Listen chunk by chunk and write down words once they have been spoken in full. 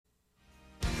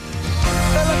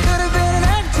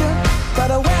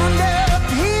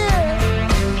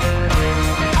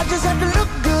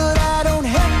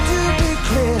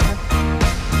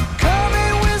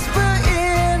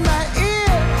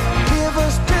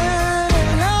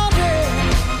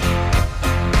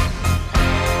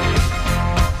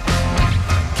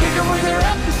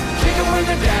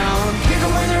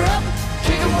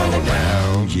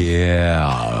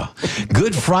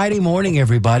Friday morning,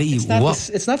 everybody. It's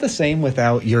not the same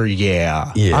without your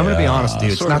Yeah. I'm going to be honest,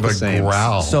 dude. It's not the same.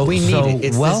 Growl. So we need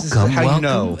it.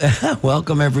 Welcome.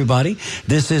 Welcome, everybody.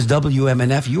 This is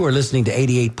WMNF. You are listening to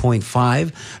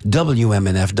 88.5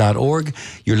 WMNF.org.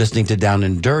 You're listening to Down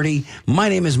and Dirty. My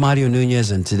name is Mario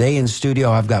Nunez, and today in studio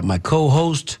I've got my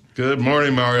co-host. Good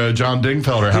morning, Mario. John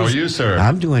Dingfelder. How are you, sir?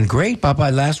 I'm doing great,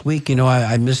 Papa. Last week,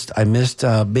 I missed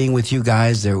being with you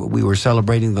guys. We were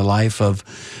celebrating the life of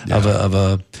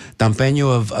a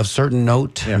Dampeño of certain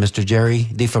note, Mr. Jerry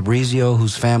DiFabrizio,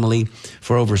 whose family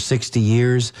for over 60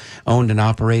 years owned and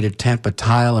operated Tampa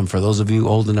Tile. And for those of you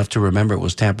old enough to remember, it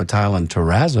was Tampa Tile and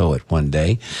Terrazzo at one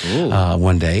day.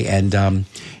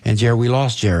 And Jerry, we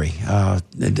lost Jerry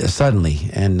suddenly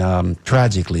and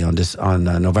tragically on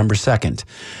November 2nd.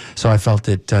 So I felt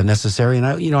it necessary, and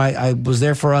I was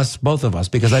there for us, both of us,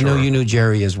 because I know you knew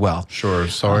Jerry as well. Sure.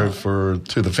 Sorry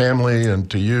to the family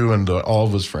and to you and to all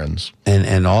of his friends.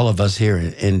 And all of us here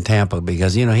in Tampa,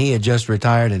 because, he had just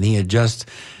retired and he had just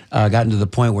gotten to the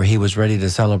point where he was ready to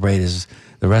celebrate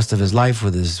the rest of his life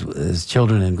with his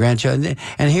children and grandchildren.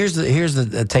 And here's the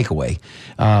takeaway.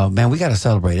 Man, we got to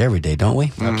celebrate every day, don't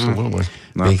we? Absolutely.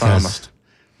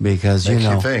 Because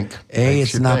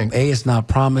it's not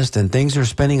promised, and things are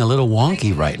spinning a little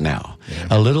wonky right now. Yeah.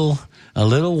 A little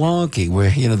wonky, where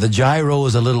the gyro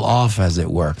is a little off, as it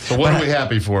were. So what are we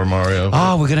happy for, Mario?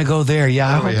 Oh, we're gonna go there.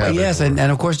 Yeah, yes, and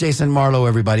of course Jason Marlowe,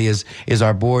 everybody is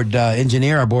our board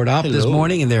engineer, our board op this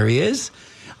morning, and there he is.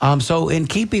 So in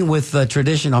keeping with the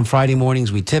tradition on Friday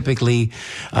mornings, we typically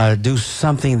do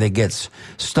something that gets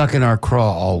stuck in our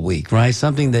craw all week, right?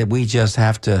 Something that we just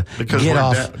have to get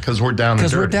off. Because we're down and dirty.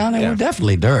 Because we're down and we're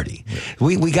definitely dirty.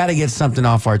 Yeah. We got to get something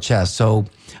off our chest. So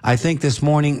I think this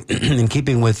morning, in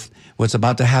keeping with what's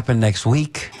about to happen next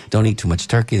week, don't eat too much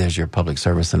turkey. There's your public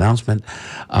service announcement.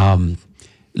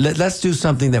 Let's do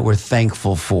something that we're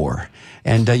thankful for.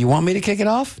 And you want me to kick it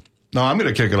off? No, I'm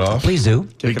going to kick it off. Please do.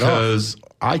 Because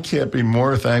I can't be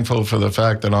more thankful for the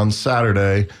fact that on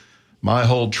Saturday, my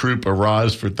whole troop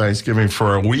arrives for Thanksgiving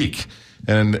for a week,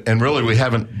 and really we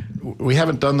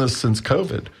haven't done this since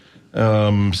COVID.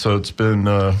 So it's been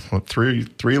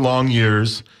three long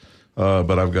years.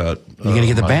 But I've got you're gonna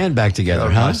get the band back together,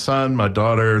 huh? My son, my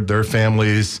daughter, their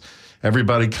families.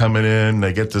 Everybody coming in,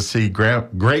 they get to see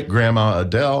great grandma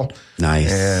Adele.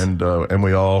 Nice, and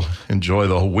we all enjoy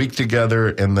the whole week together,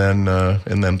 and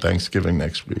then Thanksgiving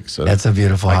next week. So that's a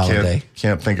beautiful holiday.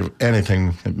 Can't think of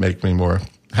anything that make me more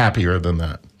happier than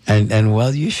that. And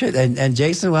well, you should. And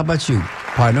Jason, how about you,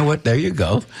 partner? There you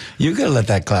go. You're gonna let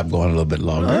that clap go on a little bit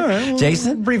longer. All right, well,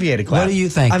 Jason, abbreviated clap. What are you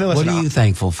thankful? What are you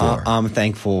thankful for? I'm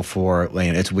thankful for.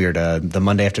 It's weird. The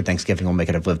Monday after Thanksgiving will make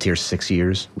it. I've lived here 6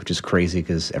 years, which is crazy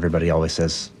because everybody always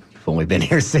says you've only been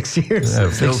here 6 years. Yeah,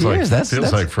 it feels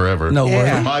like forever. No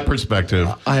worries. From my perspective,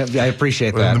 I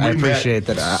appreciate that. I appreciate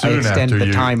that. I extend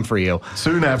the time for you.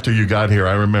 Soon after you got here,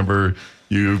 I remember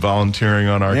you volunteering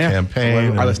on our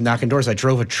campaign. I was knocking doors. I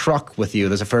drove a truck with you.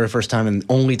 That's the very first time and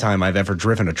only time I've ever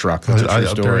driven a truck. That's a true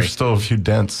story. There's still a few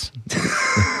dents.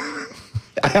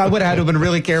 I would have had to have been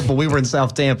really careful. We were in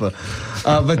South Tampa.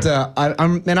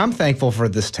 I'm thankful for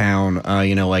this town.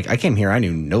 I came here, I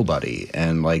knew nobody.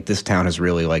 And this town has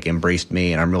really embraced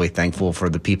me. And I'm really thankful for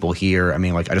the people here.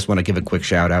 I just want to give a quick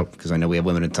shout out because I know we have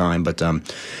limited time. But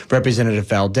Representative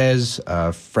Valdez,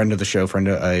 friend of the show,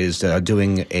 is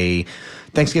doing a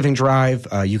Thanksgiving drive.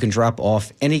 You can drop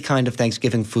off any kind of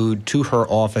Thanksgiving food to her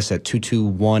office at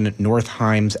 221 North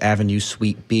Himes Avenue,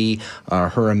 Suite B.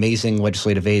 Her amazing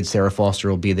legislative aide, Sarah Foster,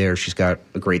 will be there. She's got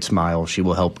a great smile. She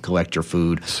will help collect your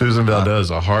food. Susan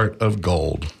Valdez, a heart of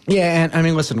gold. Yeah,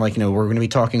 and listen, we're going to be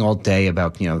talking all day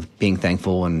about, being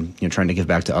thankful and, trying to give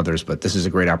back to others. But this is a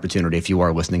great opportunity. If you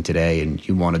are listening today and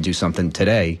you want to do something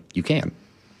today, you can.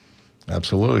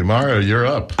 Absolutely. Mario, you're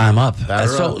up. I'm up.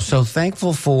 So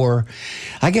thankful for,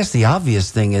 I guess the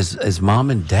obvious thing is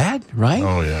mom and dad, right?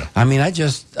 Oh, yeah. I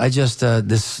just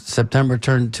this September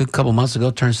turned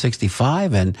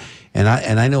 65, and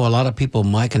I know a lot of people,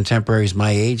 my contemporaries, my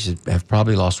age, have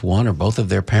probably lost one or both of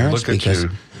their parents. Look at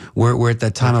you. We're at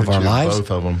that time of our lives.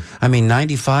 Both of them.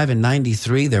 95 and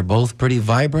 93, they're both pretty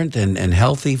vibrant and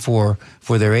healthy for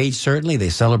their age, certainly. They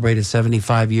celebrated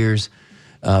 75 years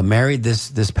married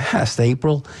this past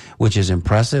April, which is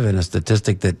impressive and a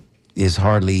statistic that is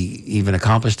hardly even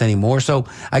accomplished anymore. So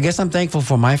I guess I'm thankful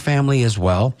for my family as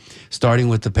well, starting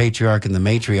with the patriarch and the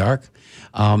matriarch.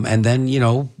 And then,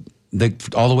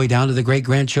 all the way down to the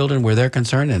great-grandchildren where they're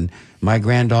concerned, and my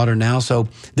granddaughter now. So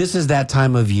this is that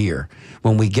time of year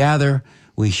when we gather,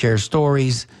 we share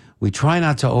stories, we try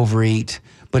not to overeat,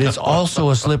 but it's also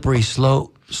a slippery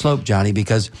slope, Johnny,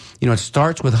 because, it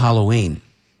starts with Halloween.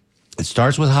 It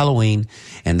starts with Halloween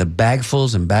and the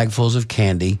bagfuls and bagfuls of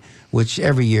candy, which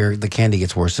every year the candy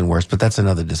gets worse and worse, but that's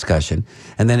another discussion.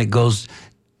 And then it goes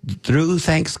through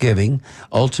Thanksgiving,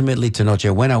 ultimately to Noche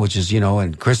Buena, which is,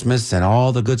 and Christmas and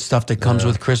all the good stuff that comes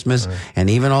with Christmas,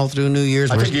 and even all through New Year's.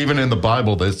 I think even in the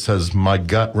Bible that says, my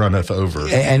gut runneth over.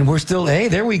 And we're still, hey,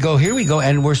 there we go, here we go.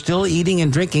 And we're still eating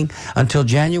and drinking until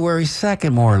January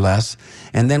 2nd, more or less.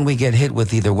 And then we get hit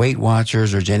with either Weight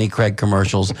Watchers or Jenny Craig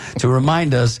commercials to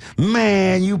remind us,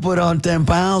 man, you put on 10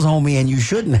 pounds, homie, and you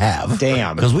shouldn't have.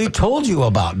 Damn. Because we told you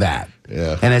about that.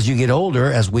 Yeah. And as we get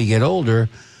older,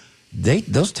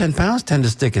 those 10 pounds tend to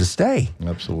stick and stay.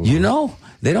 Absolutely.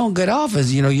 They don't get off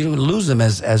as, you don't lose them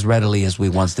as readily as we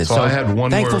once did. So I had one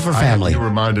thankful more. for family. You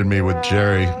reminded me with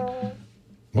Jerry.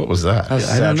 What was that? That was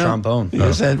sad trombone.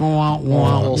 You said, wah,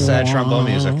 wah, Little sad wah. trombone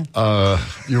music.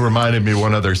 You reminded me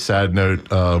one other sad note.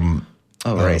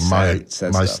 Right. Sad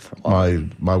stuff.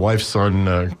 My wife's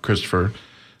son, Christopher,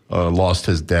 lost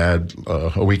his dad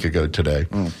a week ago today.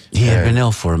 He had been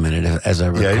ill for a minute, as I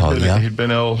recall. He'd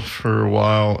been ill for a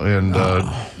while, and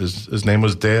his name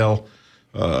was Dale.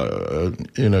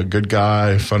 Good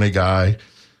guy, funny guy.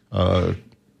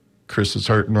 Chris is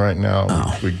hurting right now.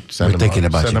 We're thinking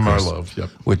about you, send him our Chris. love. Yep.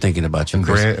 We're thinking about you,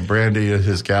 Chris. Brandy,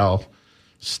 his gal,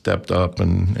 stepped up,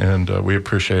 and we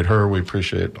appreciate her. We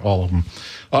appreciate all of them.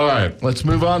 All right, let's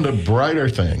move on to brighter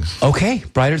things. Okay,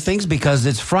 brighter things, because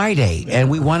it's Friday, and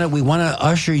we want to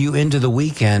usher you into the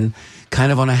weekend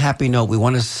kind of on a happy note. We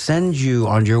want to send you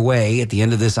on your way at the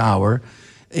end of this hour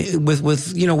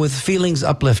with feelings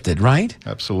uplifted, right?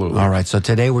 Absolutely. All right, so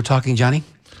today we're talking, Johnny?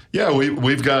 Yeah,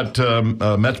 we've got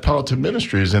Metropolitan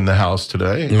Ministries in the house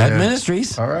today.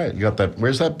 Ministries. All right, you got that.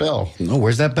 Where's that bell? Oh,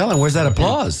 where's that bell and where's that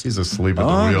applause? He's asleep at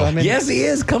the wheel. Yes, he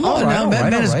is. Come on now, Met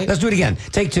Ministries. right. Let's do it again.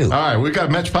 Take two. All right, we've got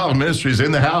Metropolitan Ministries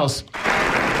in the house.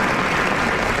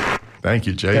 Thank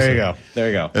you, Jason. There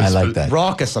you go. I like that.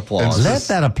 Raucous applause. Let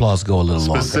that applause go a little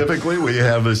longer. Specifically, we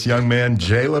have this young man,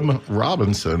 Jalen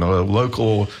Robinson, a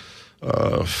local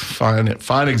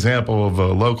fine example of a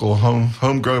local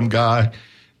homegrown guy.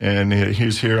 And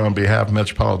he's here on behalf of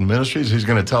Metropolitan Ministries. He's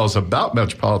going to tell us about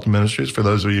Metropolitan Ministries, for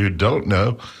those of you who don't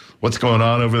know what's going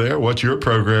on over there, what your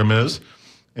program is,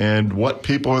 and what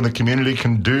people in the community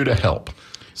can do to help.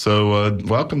 So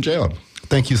welcome, Jalen.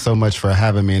 Thank you so much for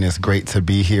having me, and it's great to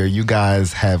be here. You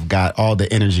guys have got all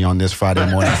the energy on this Friday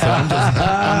morning, so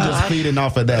I'm just feeding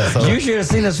off of that. So You should have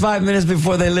seen us 5 minutes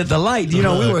before they lit the light. We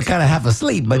were kind of half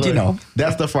asleep, but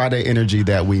that's the Friday energy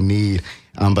that we need.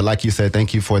 But like you said,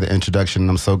 thank you for the introduction.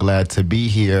 I'm so glad to be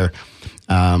here.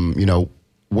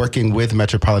 Working with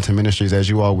Metropolitan Ministries, as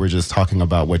you all were just talking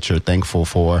about what you're thankful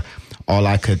for, all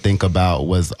I could think about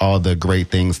was all the great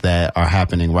things that are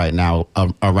happening right now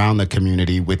around the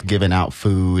community with giving out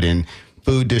food and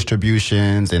food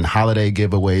distributions and holiday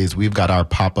giveaways. We've got our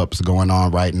pop-ups going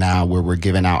on right now where we're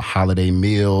giving out holiday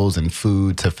meals and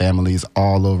food to families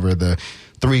all over the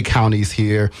 3 counties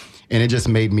here. And it just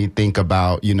made me think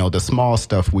about, the small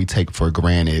stuff we take for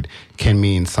granted can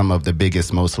mean some of the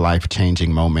biggest, most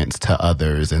life-changing moments to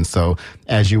others. And so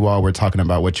as you all were talking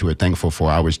about what you were thankful for,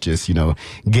 I was just,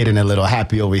 getting a little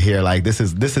happy over here. Like this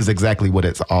is exactly what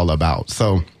it's all about.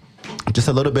 So just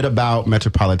a little bit about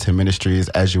Metropolitan Ministries.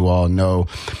 As you all know,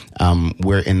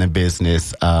 we're in the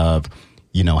business of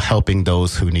helping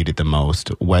those who need it the most,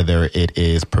 whether it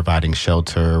is providing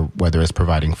shelter, whether it's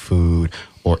providing food,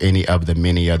 or any of the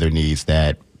many other needs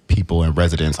that people and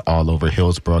residents all over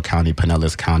Hillsborough County,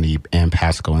 Pinellas County, and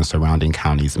Pasco and surrounding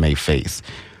counties may face.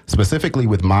 Specifically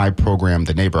with my program,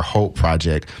 the Neighbor Hope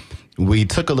Project, we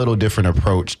took a little different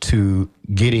approach to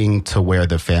getting to where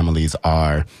the families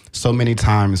are. So many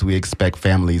times we expect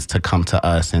families to come to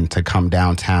us and to come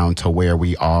downtown to where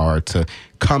we are, to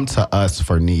come to us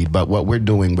for need. But what we're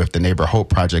doing with the Neighbor Hope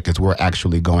Project is we're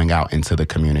actually going out into the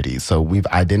community. So we've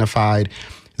identified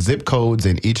zip codes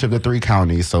in each of the 3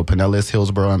 counties, so Pinellas,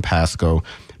 Hillsborough, and Pasco.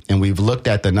 And we've looked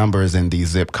at the numbers in these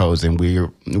zip codes, and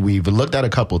we've looked at a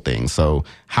couple things. So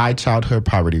high childhood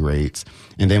poverty rates,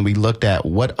 and then we looked at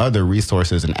what other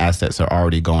resources and assets are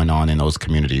already going on in those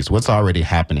communities, what's already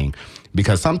happening.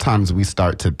 Because sometimes we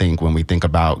start to think, when we think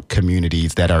about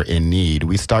communities that are in need,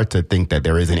 we start to think that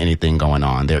there isn't anything going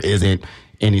on. There isn't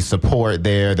any support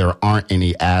there. There aren't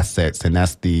any assets. And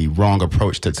that's the wrong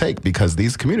approach to take, because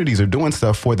these communities are doing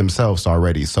stuff for themselves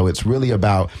already. So it's really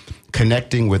about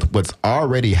connecting with what's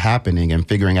already happening and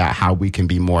figuring out how we can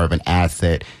be more of an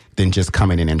asset than just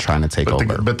coming in and trying to take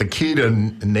over. But the key to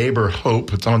Neighbor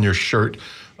Hope, it's on your shirt.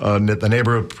 The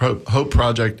Neighbor Hope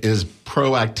Project is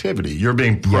proactivity. You're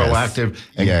being proactive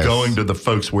and Yes. going to the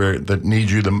folks that need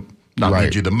you the not Right.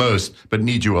 need you the most, but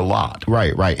need you a lot.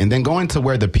 Right, right. And then going to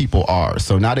where the people are.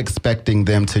 So not expecting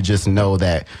them to just know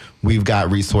that we've got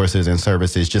resources and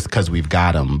services just because we've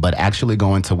got them, but actually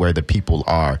going to where the people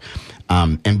are.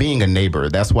 And being a neighbor.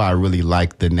 That's why I really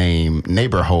like the name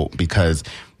Neighbor Hope, because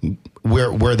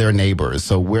we're their neighbors.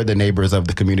 So we're the neighbors of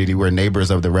the community. We're neighbors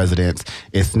of the residents.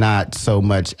 It's not so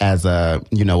much as a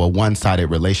one-sided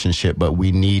relationship, but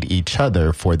we need each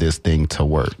other for this thing to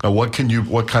work. Now, what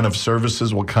kind of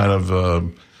services, what kind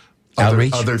of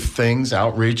Outreach? other things,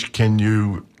 outreach can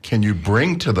you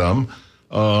bring to them?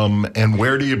 And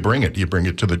where do you bring it? Do you bring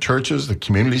it to the churches, the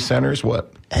community centers?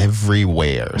 What?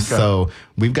 Everywhere. Okay. So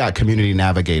we've got community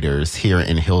navigators here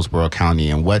in Hillsborough County,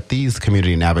 and what these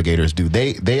community navigators do,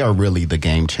 they are really the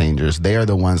game changers. They are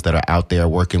the ones that are out there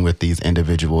working with these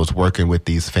individuals, working with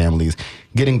these families,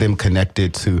 getting them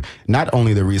connected to not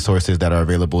only the resources that are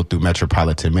available through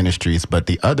Metropolitan Ministries, but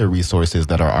the other resources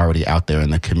that are already out there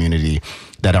in the community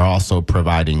that are also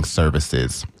providing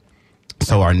services.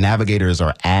 So our navigators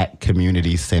are at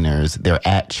community centers, they're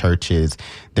at churches,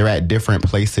 they're at different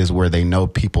places where they know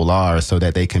people are so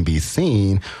that they can be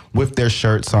seen with their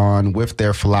shirts on, with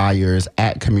their flyers,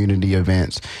 at community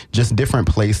events, just different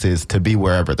places to be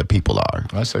wherever the people are.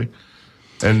 I see.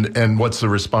 And what's the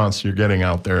response you're getting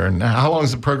out there? And how long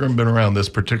has the program been around, this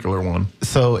particular one?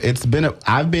 So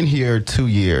I've been here 2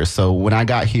 years. So when I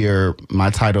got here, my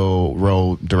title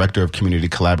role, Director of Community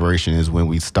Collaboration, is when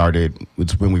we started,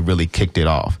 it's when we really kicked it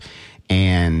off.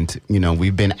 And,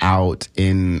 we've been out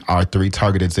in our 3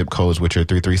 targeted zip codes, which are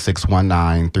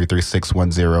 33619,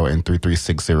 33610, and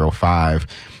 33605.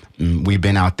 We've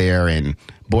been out there in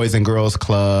Boys and Girls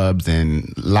Clubs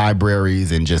and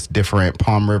libraries and just different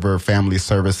Palm River Family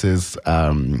Services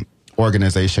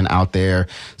organization out there.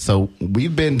 So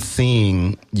we've been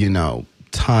seeing,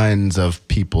 tons of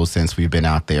people since we've been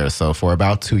out there. So for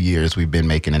about 2 years, we've been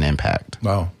making an impact.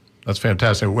 Wow, that's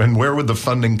fantastic. And where would the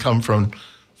funding come from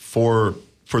for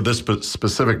this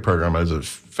specific program? Is it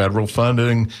federal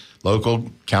funding,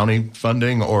 local, county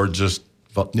funding, or just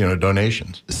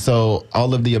donations? So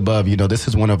all of the above. This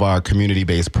is one of our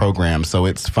community-based programs, so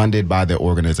it's funded by the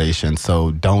organization.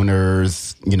 So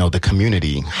donors, the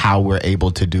community, how we're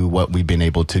able to do what we've been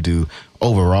able to do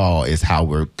overall is how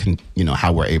we're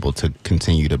able to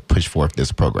continue to push forth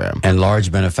this program. And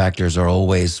large benefactors are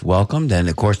always welcomed, and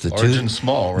of course the Large and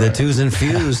small, right? the twos and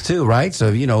fews too, right? So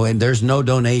and there's no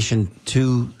donation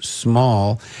too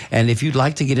small. And if you'd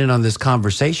like to get in on this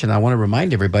conversation, I want to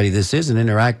remind everybody this is an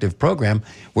interactive program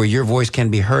where your voice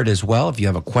can be heard as well. If you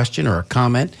have a question or a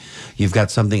comment, you've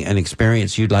got an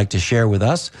experience you'd like to share with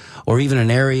us, or even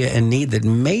an area in need that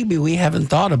maybe we haven't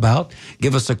thought about,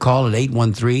 give us a call at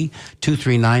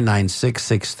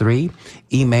 813-239-9663.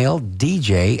 Email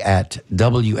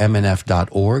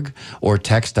dj@wmnf.org or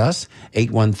text us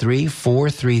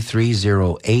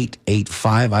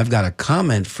 813-433-0885. I've got a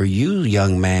comment for you,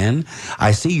 young man.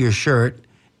 I see your shirt.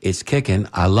 It's kicking.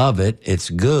 I love it. It's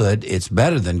good. It's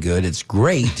better than good. It's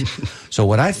great. So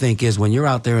what I think is when you're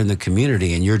out there in the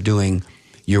community and you're doing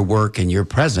your work and you're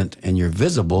present and you're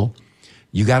visible,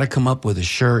 you got to come up with a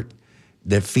shirt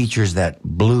that features that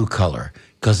blue color,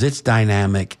 because it's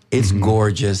dynamic, it's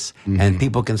gorgeous, and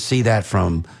people can see that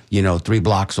from 3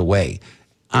 blocks away.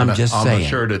 I'm just saying. On the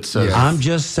shirt it says. I'm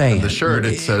just saying. On the shirt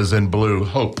it says in blue,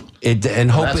 hope.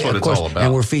 And hope, That's what of it's course, all about.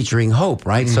 and we're featuring hope,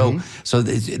 right? So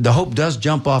the hope does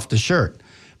jump off the shirt.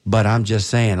 But I'm just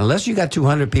saying, unless you got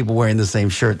 200 people wearing the same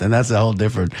shirt, then that's a whole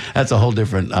different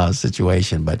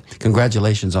situation. But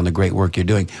congratulations on the great work you're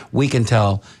doing. We can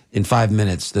tell in 5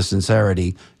 minutes the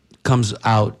sincerity comes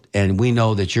out, and we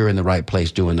know that you're in the right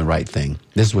place doing the right thing.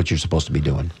 This is what you're supposed to be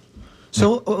doing.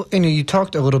 So, you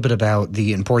talked a little bit about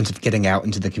the importance of getting out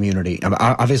into the community.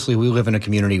 Obviously, we live in a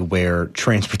community where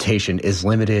transportation is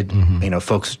limited.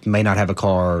 Folks may not have a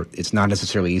car. It's not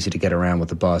necessarily easy to get around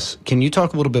with a bus. Can you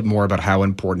talk a little bit more about how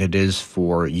important it is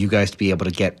for you guys to be able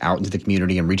to get out into the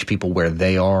community and reach people where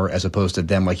they are, as opposed to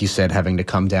them, like you said, having to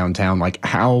come downtown? Like,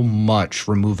 how much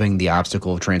removing the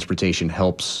obstacle of transportation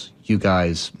helps you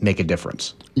guys make a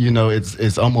difference?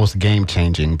 It's almost game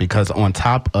changing, because on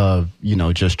top of,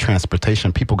 just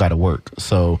transportation, people got to work.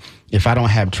 So if I don't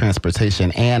have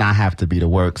transportation and I have to be to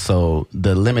work, so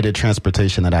the limited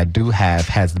transportation that I do have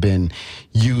has been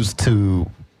used to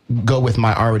go with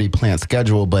my already planned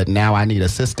schedule, but now I need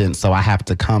assistance. So I have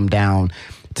to come down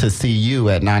to see you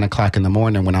at 9 o'clock in the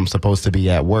morning when I'm supposed to be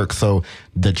at work. So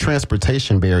the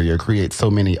transportation barrier creates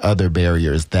so many other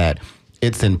barriers that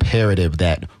it's imperative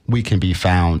that we can be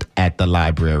found at the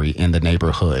library in the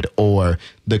neighborhood or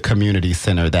the community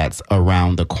center that's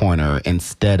around the corner,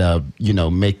 instead of,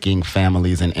 making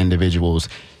families and individuals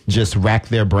just rack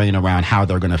their brain around how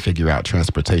they're going to figure out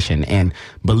transportation. And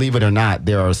believe it or not,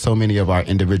 there are so many of our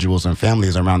individuals and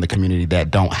families around the community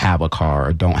that don't have a car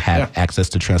or don't have access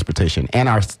to transportation. And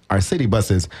our city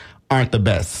buses aren't the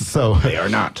best. So They are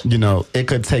not. You know, it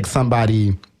could take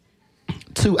somebody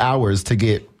 2 hours to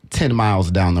get 10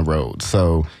 miles down the road.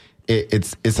 So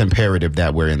it's imperative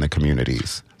that we're in the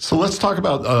communities. So let's talk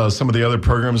about some of the other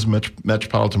programs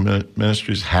Metropolitan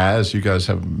Ministries has. You guys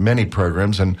have many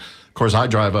programs. And, of course, I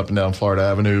drive up and down Florida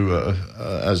Avenue,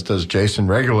 as does Jason,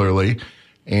 regularly.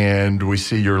 And we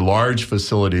see your large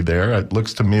facility there. It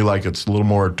looks to me like it's a little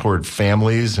more toward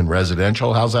families and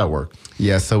residential. How's that work?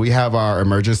 Yeah, so we have our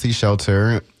emergency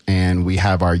shelter, and we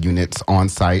have our units on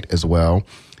site as well.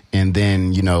 And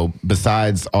then, you know,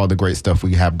 besides all the great stuff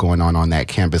we have going on that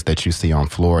campus that you see on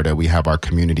Florida, we have our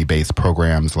community-based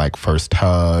programs like First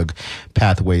Hug,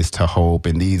 Pathways to Hope,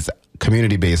 and these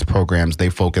community-based programs, they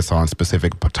focus on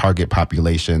specific target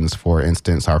populations. For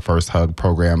instance, our First Hug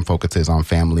program focuses on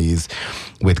families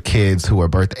with kids who are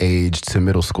birth age to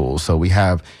middle school. So we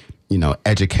have, you know,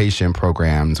 education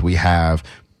programs. We have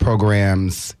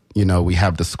programs, you know, we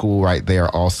have the school right there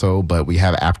also, but we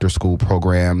have after-school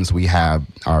programs. We have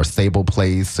our Stable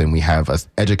Place, and we have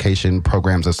education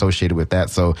programs associated with that.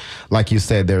 So, like you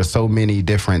said, there are so many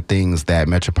different things that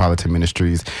Metropolitan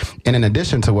Ministries, and in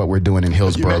addition to what we're doing in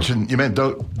Hillsborough. You meant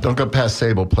don't go past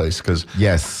Sable Place, because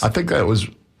yes, I think that was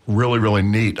really, really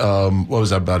neat. What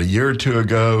was that, about a year or two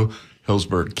ago?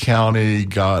 Hillsborough County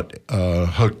got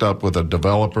hooked up with a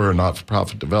developer, a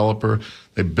not-for-profit developer.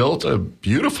 They built a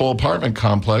beautiful apartment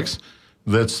complex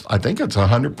that's, I think it's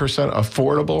 100%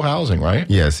 affordable housing, right?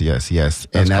 Yes.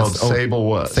 That's called Sable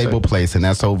what? Sable Place, and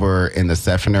that's over in the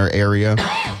Seffner area,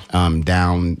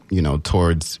 down, you know,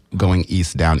 towards going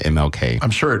east down MLK.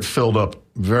 I'm sure it filled up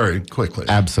very quickly.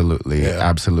 Absolutely. And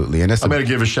I'm going to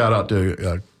give a shout out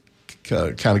to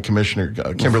County Commissioner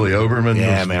Kimberly Oberman.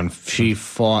 Yeah, man. She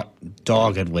fought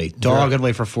doggedly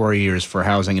for 4 years for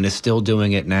housing, and is still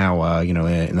doing it now, you know,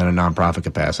 in a nonprofit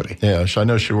capacity. Yeah, I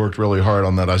know she worked really hard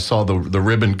on that. I saw the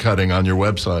ribbon cutting on your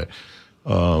website.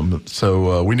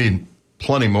 So we need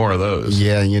plenty more of those.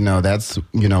 Yeah, you know, that's,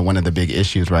 you know, one of the big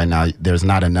issues right now. There's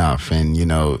not enough. And, you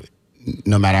know,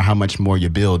 no matter how much more you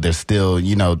build, there's still,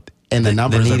 you know, and the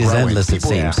numbers need are is growing. endless, it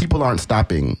seems. People aren't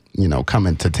stopping, you know,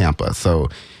 coming to Tampa. So,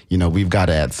 you know, we've got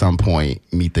to at some point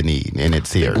meet the need, and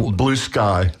it's here. Blue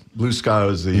Sky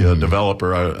is the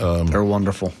developer. They're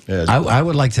wonderful. Yeah, I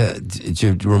would like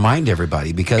to remind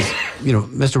everybody, because, you know,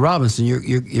 Mr. Robinson,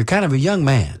 you're kind of a young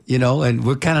man, you know, and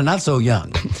we're kind of not so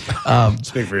young.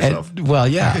 Speak for yourself. Well,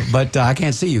 yeah, but I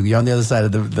can't see you. You're on the other side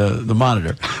of the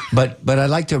monitor. But I'd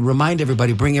like to remind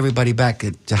everybody, bring everybody back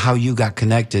to how you got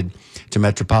connected to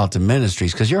Metropolitan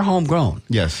Ministries, because you're homegrown.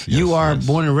 Yes, you are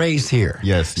born and raised here.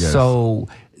 Yes. So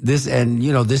this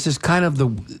is kind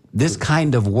of this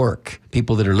kind of work.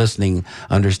 People that are listening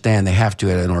understand they have to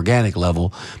at an organic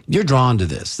level. You're drawn to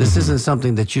this. This isn't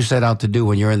something that you set out to do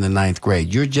when you're in the 9th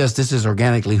grade. This is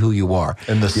organically who you are.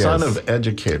 And the son of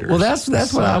educators. Well, that's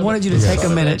what I wanted you to take a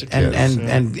minute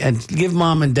and give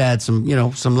mom and dad some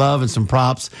love and some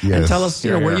props, and tell us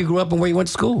where you grew up and where you went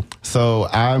to school. So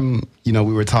we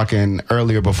were talking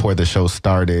earlier before the show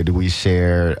started. We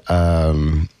shared.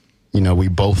 We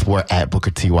both were at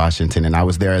Booker T. Washington, and I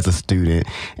was there as a student,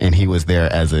 and he was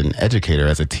there as an educator,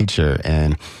 as a teacher.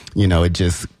 And, it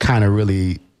just kind of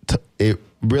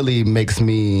really makes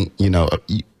me,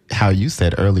 how you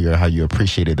said earlier, how you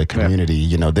appreciated the community.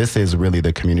 Yeah. This is really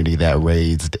the community that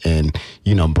raised and,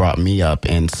 brought me up.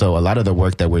 And so a lot of the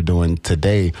work that we're doing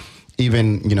today,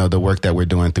 even, the work that we're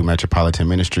doing through Metropolitan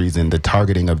Ministries and the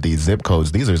targeting of these zip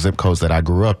codes, these are zip codes that I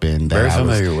grew up in, that I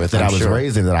was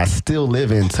raised in, that I still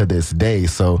live in to this day.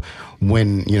 So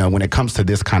when it comes to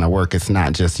this kind of work, it's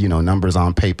not just, numbers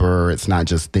on paper. It's not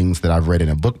just things that I've read in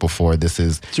a book before.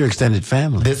 It's your extended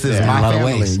family. This is my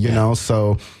family,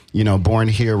 So, born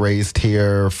here, raised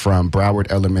here, from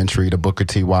Broward Elementary to Booker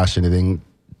T. Washington,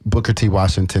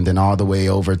 then all the way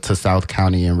over to South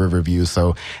County and Riverview.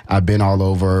 So I've been all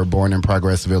over, born in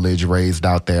Progress Village, raised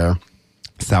out there,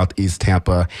 Southeast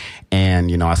Tampa.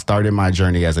 And, I started my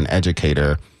journey as an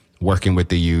educator, working with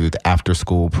the youth, after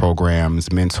school programs,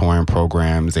 mentoring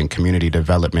programs, and community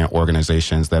development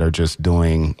organizations that are just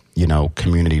doing,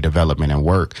 community development and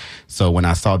work. So when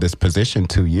I saw this position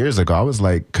 2 years ago, I was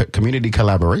like, community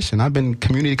collaboration. I've been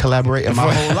community collaborating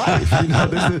my whole life.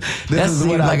 This is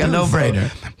seems like a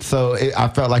no-brainer. So I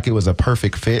felt like it was a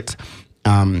perfect fit.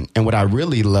 And what I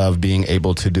really love being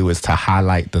able to do is to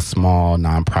highlight the small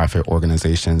nonprofit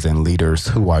organizations and leaders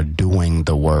who are doing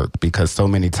the work, because so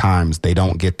many times they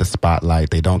don't get the spotlight,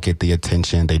 they don't get the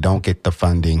attention, they don't get the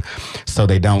funding, so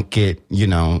they don't get,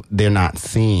 they're not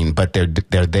seen, but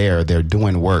they're there, they're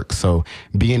doing work. So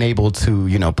being able to,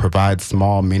 provide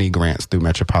small mini grants through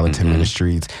Metropolitan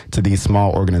Ministries to these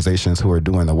small organizations who are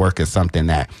doing the work is something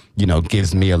that,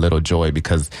 gives me a little joy,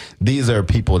 because these are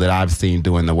people that I've seen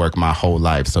doing the work my whole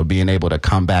life. So being able to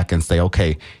come back and say,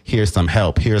 okay, here's some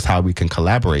help. Here's how we can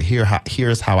collaborate.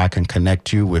 Here's how I can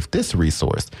connect you with this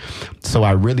resource. So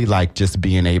I really like just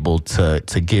being able to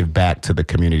give back to the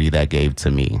community that gave to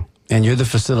me. And you're the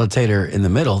facilitator in the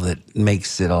middle that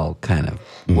makes it all kind of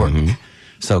work.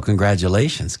 So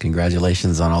congratulations.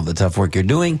 Congratulations on all the tough work you're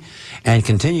doing and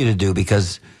continue to do,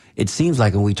 because it seems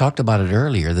like, when we talked about it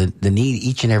earlier, the need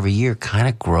each and every year kind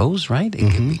of grows, right?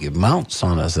 It mounts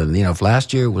on us. And, if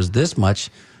last year it was this much,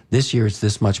 this year it's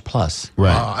this much plus.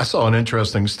 Right. I saw an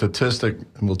interesting statistic,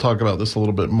 and we'll talk about this a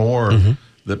little bit more,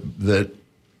 that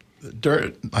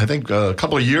during, I think a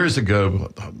couple of years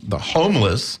ago, the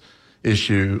homeless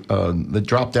issue, that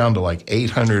dropped down to like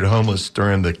 800 homeless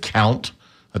during the count.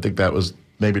 I think that was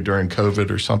maybe during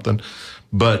COVID or something.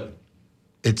 But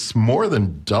it's more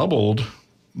than doubled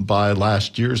by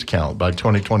last year's count, by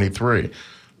 2023,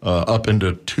 up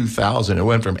into 2,000. It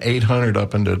went from 800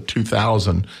 up into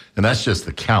 2,000, and that's just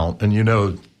the count. And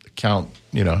the count,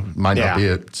 might not be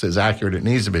as accurate as it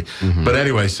needs to be. But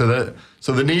anyway, so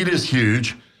the need is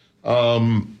huge.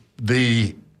 Before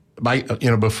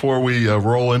we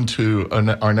roll into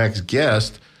our next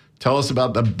guest, tell us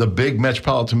about the big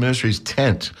Metropolitan Ministries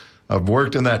tent. I've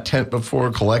worked in that tent before,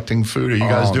 collecting food. Are you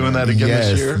guys doing that again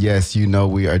this year? Yes,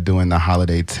 we are doing the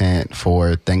holiday tent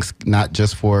for not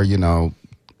just for,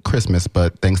 Christmas,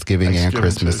 but Thanksgiving and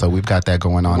Christmas. Too. So we've got that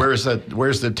going on. Where's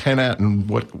the tent at, and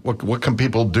what can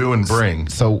people do and bring?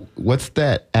 So what's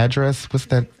that address? What's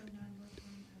that?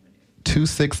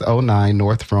 2609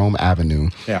 North Rome Avenue.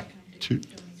 Yeah.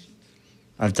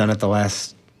 I've done it the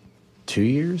last 2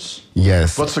 years.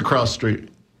 Yes. What's the cross street?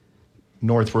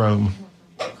 North Rome.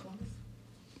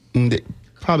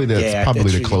 Probably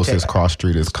the closest cross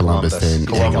street is Columbus and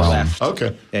Columbus. Rome.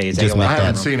 Okay. Yeah, you Just take I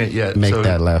haven't seen it yet. Make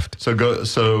that left. So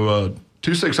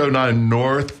 2609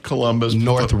 North Columbus.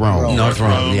 North Rome. North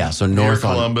Rome, yeah. So near north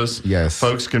on Columbus. Yes.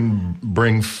 Folks can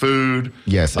bring food.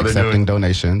 Yes, Are they accepting doing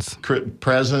donations.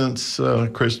 presents,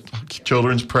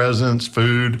 children's presents,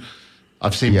 food.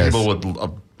 I've seen Yes. people with a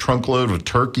trunkload of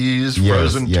turkeys,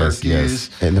 frozen turkeys. Yes.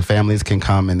 And the families can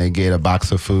come and they get a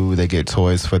box of food, they get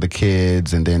toys for the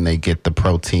kids, and then they get the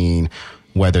protein,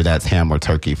 whether that's ham or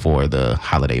turkey, for the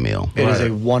holiday meal. It is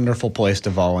a wonderful place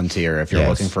to volunteer if you're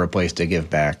looking for a place to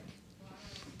give back.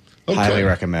 Okay. Highly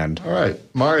recommend. All right,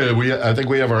 Mario, I think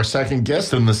we have our second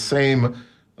guest in the same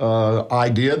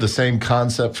idea, the same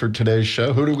concept for today's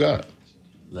show. Who do we got?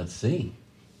 Let's see.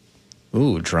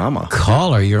 Ooh, drama.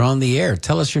 Caller, you're on the air.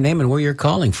 Tell us your name and where you're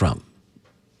calling from.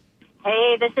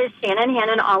 Hey, this is Shannon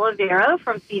Hannon Olivero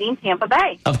from Feeding Tampa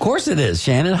Bay. Of course it is.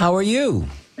 Shannon, how are you?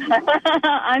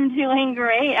 I'm doing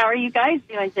great. How are you guys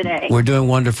doing today? We're doing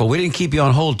wonderful. We didn't keep you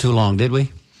on hold too long, did we?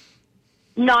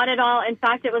 Not at all. In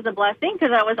fact, it was a blessing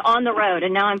because I was on the road,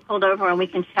 and now I'm pulled over and we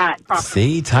can chat properly.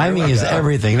 See, timing is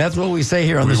everything. That's what we say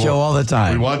here on the show all the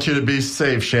time. We want you to be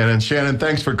safe, Shannon. Shannon,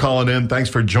 thanks for calling in. Thanks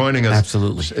for joining us.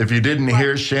 Absolutely. If you didn't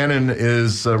hear, Shannon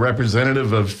is a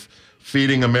representative of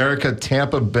Feeding America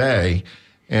Tampa Bay,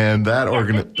 and that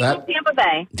Tampa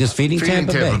Bay. Just feeding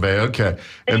Tampa Bay. Okay.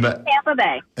 Feeding Tampa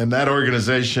Bay. And that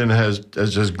organization has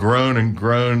just grown and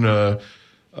grown.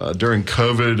 During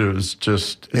COVID, it was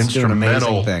just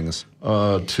instrumental things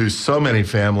to so many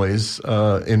families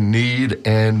in need,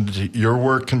 and your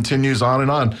work continues on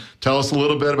and on. Tell us a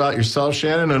little bit about yourself,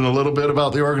 Shannon, and a little bit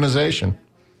about the organization.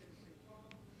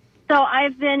 So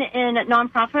I've been in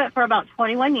nonprofit for about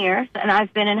 21 years, and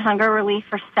I've been in hunger relief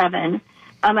for 7.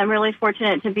 I'm really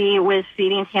fortunate to be with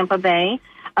Feeding Tampa Bay.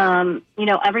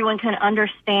 Everyone can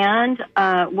understand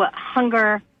what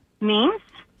hunger means.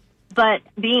 But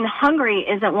being hungry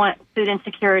isn't what food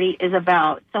insecurity is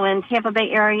about. So in Tampa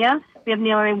Bay area, we have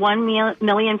nearly 1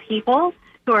 million people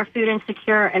who are food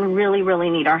insecure and really, really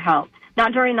need our help.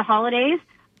 Not during the holidays,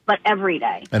 but every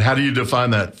day. And how do you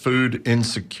define that, food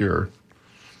insecure?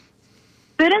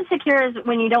 Food insecure is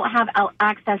when you don't have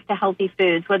access to healthy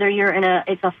foods, whether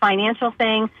it's a financial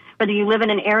thing, whether you live in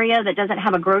an area that doesn't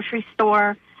have a grocery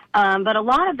store. But a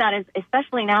lot of that is,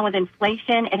 especially now with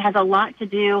inflation, it has a lot to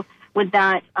do with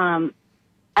that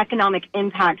economic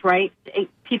impact, right?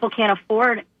 People can't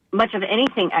afford much of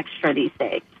anything extra these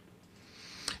days.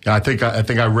 Yeah, I think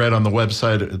I read on the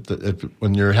website that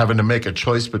when you're having to make a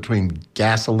choice between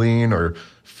gasoline or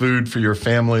food for your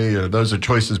family, those are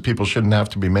choices people shouldn't have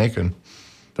to be making.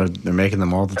 But they're making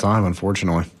them all the time,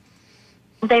 unfortunately.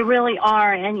 They really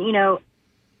are. And,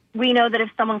 we know that if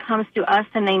someone comes to us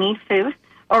and they need food,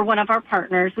 or one of our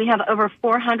partners, we have over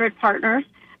 400 partners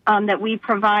that we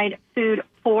provide food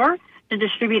for to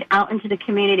distribute out into the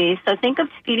community. So think of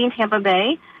Feeding Tampa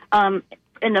Bay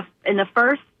in the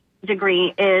first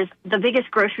degree is the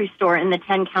biggest grocery store in the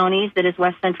 10 counties that is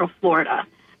West Central Florida.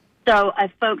 So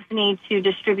if folks need to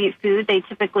distribute food, they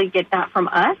typically get that from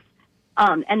us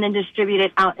and then distribute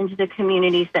it out into the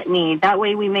communities that need. That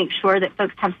way we make sure that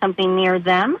folks have something near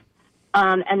them,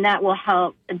 and that will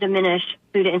help diminish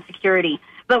food insecurity.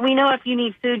 But we know if you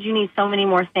need food, you need so many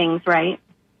more things, right?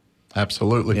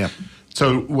 Absolutely. Yeah.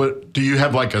 So do you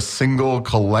have like a single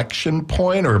collection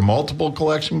point or multiple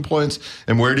collection points?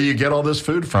 And where do you get all this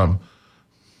food from?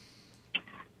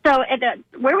 So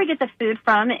where we get the food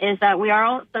from is that we are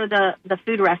also the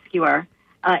food rescuer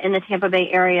in the Tampa Bay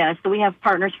area. So we have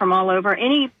partners from all over.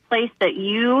 Any place that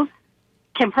you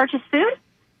can purchase food,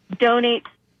 donate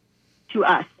to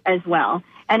us as well.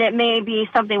 And it may be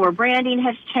something where branding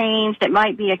has changed. It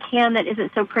might be a can that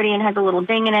isn't so pretty and has a little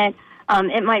ding in it.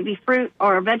 It might be fruit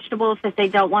or vegetables that they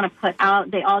don't want to put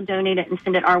out. They all donate it and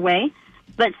send it our way.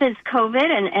 But since COVID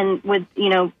and with,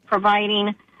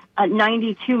 providing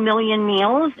 92 million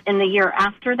meals in the year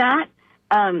after that,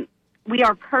 we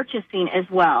are purchasing as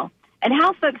well. And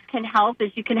how folks can help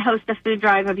is you can host a food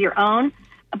drive of your own.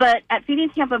 But at Feeding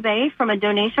Tampa Bay, from a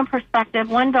donation perspective,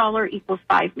 $1 equals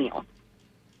 5 meals.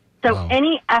 So Wow.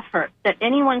 Any effort that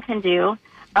anyone can do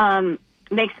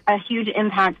makes a huge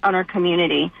impact on our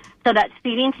community. So that's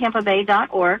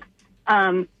feedingtampabay.org.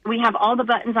 We have all the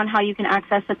buttons on how you can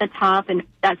access at the top, and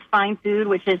that's Find Food,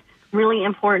 which is really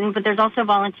important. But there's also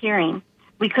volunteering.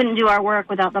 We couldn't do our work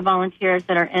without the volunteers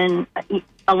that are in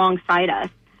alongside us.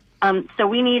 So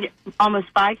we need almost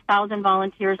 5,000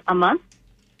 volunteers a month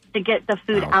to get the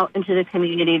food out into the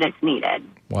community that's needed.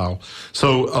 Wow.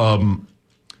 So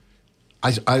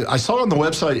I saw on the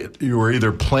website you were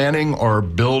either planning or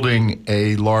building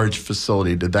a large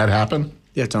facility. Did that happen?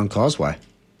 Yeah, it's on Causeway,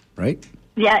 right?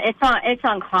 Yeah, it's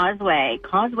on Causeway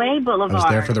Boulevard. I was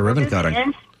there for the ribbon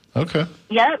cutting. Okay.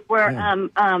 Yeah,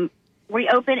 we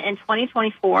open in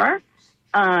 2024.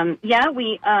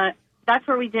 That's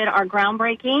where we did our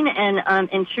groundbreaking, and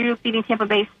in true Feeding Tampa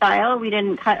Bay style, we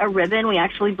didn't cut a ribbon. We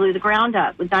actually blew the ground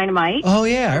up with dynamite. Oh,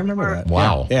 yeah, I remember that.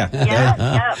 Wow. Yeah.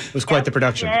 Yeah. It was quite the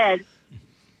production.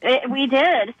 We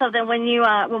did. So then when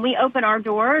we open our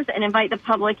doors and invite the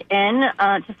public in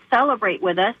to celebrate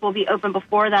with us, we'll be open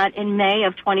before that in May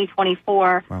of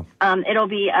 2024. Wow. It'll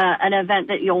be an event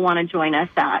that you'll want to join us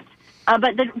at.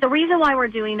 But the reason why we're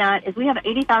doing that is we have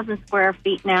 80,000 square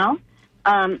feet now.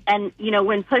 And,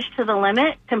 when pushed to the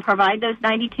limit, can provide those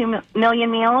 92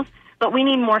 million meals, but we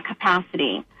need more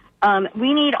capacity.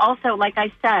 We need also, like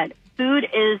I said,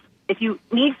 if you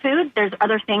need food, there's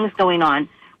other things going on.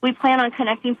 We plan on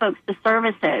connecting folks to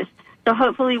services, so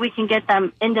hopefully we can get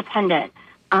them independent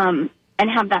and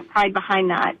have that pride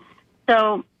behind that.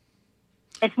 So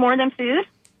it's more than food.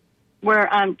 We're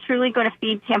truly going to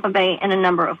feed Tampa Bay in a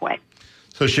number of ways.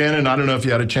 So, Shannon, I don't know if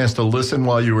you had a chance to listen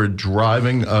while you were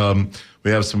driving. We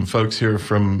have some folks here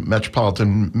from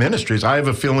Metropolitan Ministries. I have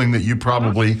a feeling that you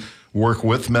probably work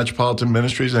with Metropolitan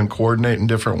Ministries and coordinate in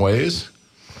different ways.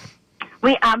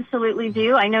 We absolutely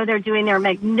do. I know they're doing their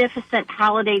magnificent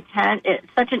holiday tent. It's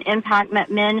such an impact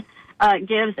that Men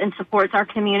gives and supports our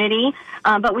community.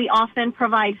 But we often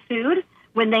provide food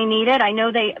when they need it. I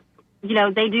know they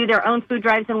do their own food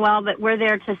drives and well, but we're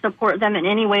there to support them in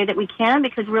any way that we can,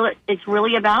 because it's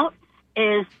really about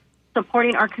is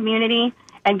supporting our community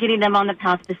and getting them on the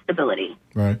path to stability.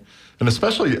 Right. And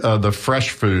especially the fresh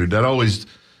food. That always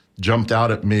jumped out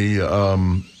at me,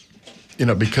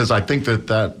 because I think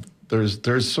that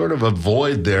there's sort of a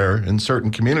void there in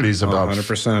certain communities about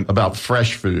 100%. about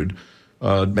fresh food.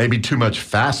 Maybe too much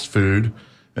fast food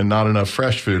and not enough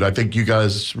fresh food. I think you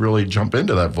guys really jump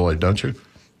into that void, don't you?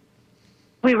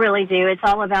 We really do. It's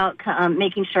all about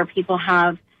making sure people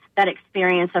have that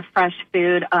experience of fresh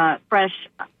food, fresh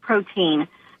protein.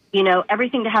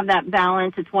 Everything to have that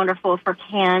balance. It's wonderful for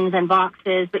cans and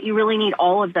boxes, but you really need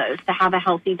all of those to have a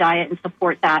healthy diet and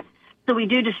support that. So we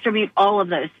do distribute all of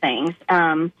those things,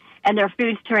 and they're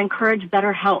foods to encourage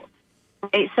better health.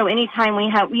 Right? So anytime we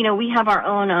have our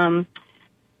own,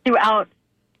 throughout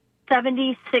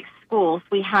 76 schools,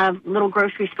 we have little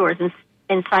grocery stores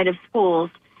inside of schools,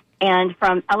 and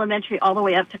from elementary all the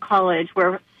way up to college,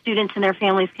 where students and their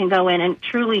families can go in and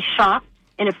truly shop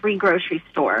in a free grocery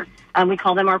store. We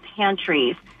call them our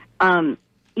pantries.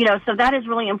 So that is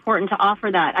really important to offer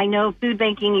that. I know food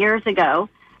banking years ago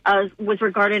was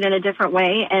regarded in a different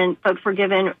way, and folks were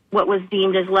given what was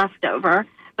deemed as leftover.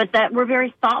 But that we're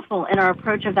very thoughtful in our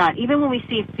approach of that. Even when we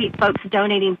see folks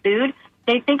donating food,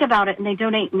 they think about it and they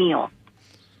donate meals.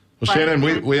 Well, Shannon,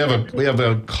 we have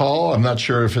a call. I'm not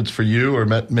sure if it's for you or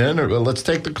Min, or let's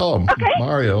take the call. Okay.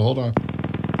 Mario, hold on.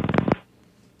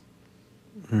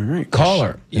 All right.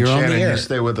 Caller, you're on Shannon, the air. you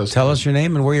stay with us. Tell us your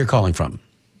name and where you're calling from.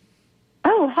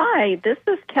 Oh, hi. This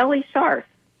is Kelly Scharf,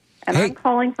 and Hey. I'm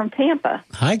calling from Tampa.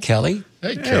 Hi, Kelly.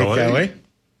 Hey, Kelly.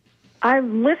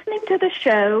 I'm listening to the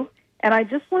show, and I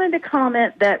just wanted to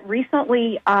comment that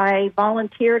recently I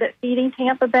volunteered at Feeding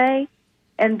Tampa Bay,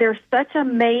 and they're such an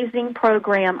amazing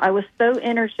program. I was so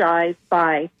energized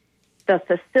by the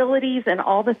facilities and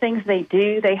all the things they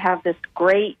do. They have this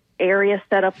great area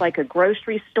set up like a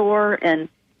grocery store, and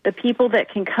the people that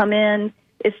can come in,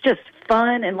 it's just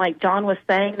fun. And like John was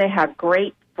saying, they have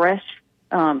great fresh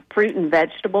fruit and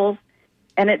vegetables.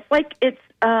 And it's like,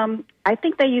 I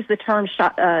think they use the term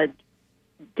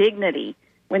dignity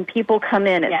when people come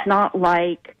in. It's Yes. not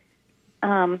like,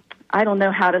 I don't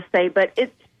know how to say, but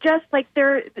it's just like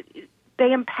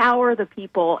they empower the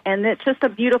people, and it's just a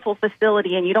beautiful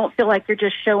facility, and you don't feel like you're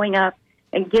just showing up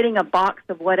and getting a box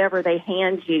of whatever they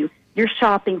hand you. You're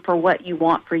shopping for what you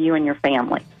want for you and your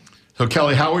family. So,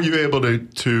 Kelly, how were you able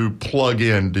to plug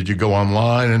in? Did you go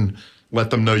online and let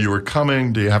them know you were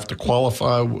coming? Do you have to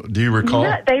qualify? Do you recall?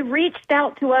 No, they reached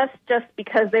out to us just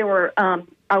because they were.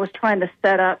 I was trying to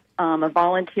set up a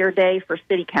volunteer day for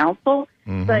city council,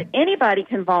 but anybody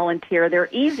can volunteer. They're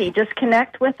easy. Just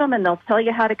connect with them, and they'll tell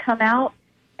you how to come out.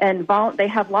 And they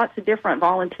have lots of different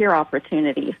volunteer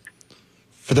opportunities.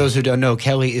 For those who don't know,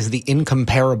 Kelly is the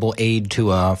incomparable aide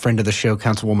to a friend of the show,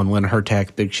 Councilwoman Lynn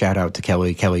Hertak. Big shout out to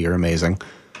Kelly. Kelly, you're amazing.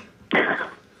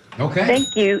 Okay.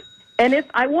 Thank you. And if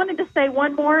I wanted to say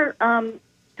one more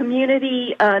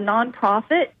community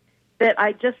nonprofit that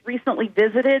I just recently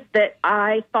visited that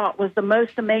I thought was the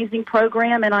most amazing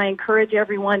program, and I encourage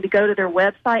everyone to go to their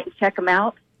website and check them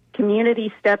out.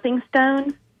 Community Stepping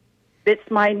Stones.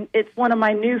 It's one of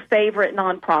my new favorite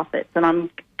nonprofits, and I'm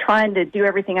trying to do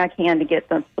everything I can to get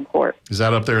them support. Is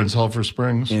that up there in Sulphur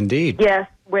Springs? Indeed. Yes,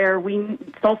 where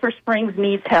Sulphur Springs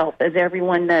needs help, as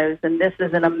everyone knows, and this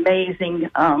is an amazing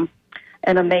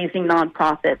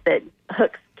nonprofit that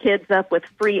hooks kids up with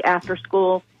free after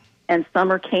school and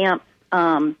summer camps,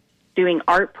 doing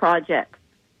art projects.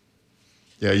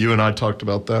 Yeah, you and I talked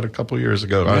about that a couple of years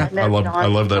ago. Yeah. I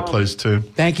love that place too.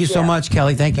 Thank you so much,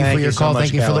 Kelly. Thank you Thank for your you so call. much,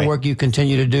 Thank you for Kelly. the work you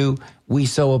continue to do. We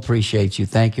so appreciate you.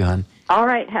 Thank you, hon. All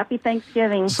right, happy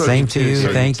Thanksgiving. So- Same to you.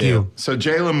 so- Thank you. So,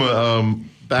 Jalen,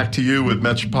 back to you with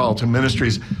Metropolitan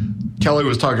Ministries. Kelly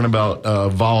was talking about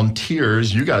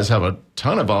volunteers. You guys have a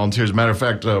ton of volunteers. Matter of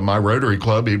fact, my Rotary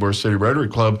Club, Ybor City Rotary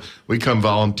Club, we come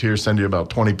volunteer, send you about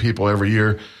 20 people every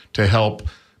year to help.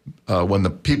 When the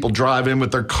people drive in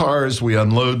with their cars, we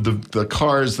unload the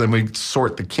cars, then we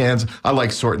sort the cans. I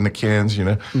like sorting the cans,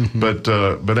 But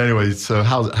anyway, so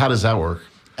how does that work?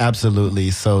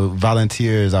 Absolutely. So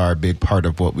volunteers are a big part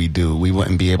of what we do. We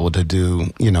wouldn't be able to do,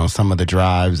 some of the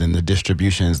drives and the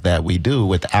distributions that we do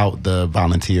without the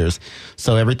volunteers.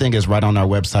 So everything is right on our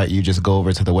website. You just go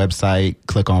over to the website,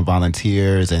 click on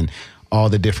volunteers, and all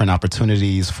the different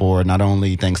opportunities for not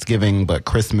only Thanksgiving, but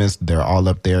Christmas. They're all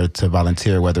up there to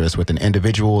volunteer, whether it's with an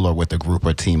individual or with a group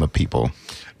or team of people.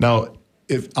 Now,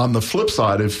 if on the flip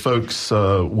side, if folks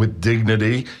with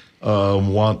dignity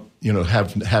want,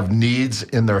 have needs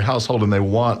in their household and they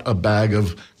want a bag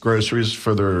of groceries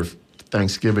for their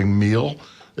Thanksgiving meal,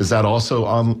 is that also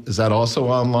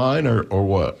online or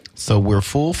what? So we're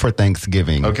full for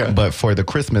Thanksgiving. Okay. But for the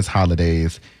Christmas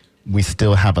holidays, we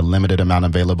still have a limited amount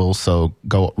available. So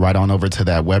go right on over to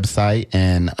that website,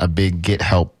 and a big Get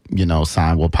Help,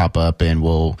 sign will pop up, and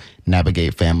we'll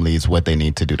navigate families what they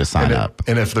need to do to sign up.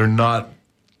 And if they're not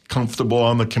comfortable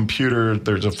on the computer,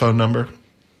 there's a phone number?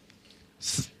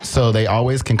 So they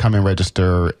always can come and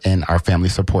register in our Family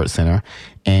Support Center.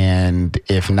 And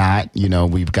if not, you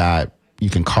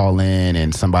can call in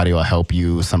and somebody will help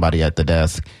you, somebody at the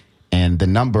desk. And the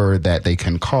number that they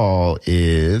can call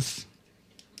is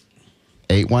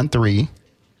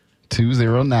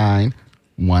 813-209-1000.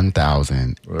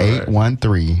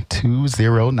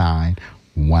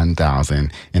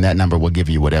 813-209-1000. And that number will give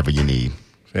you whatever you need.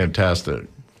 Fantastic.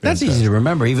 That's easy to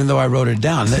remember, even though I wrote it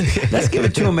down. Let's give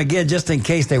it to them again, just in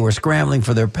case they were scrambling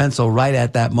for their pencil right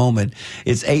at that moment.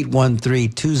 It's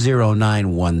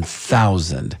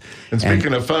 813-209-1000. And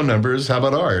speaking of phone numbers, how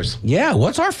about ours? Yeah,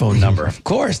 what's our phone number? Of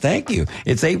course, thank you.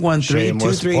 It's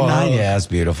 813-239. Yeah, that's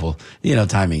beautiful. You know,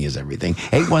 timing is everything.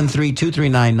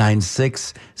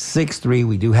 813-239-9663.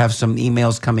 We do have some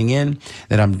emails coming in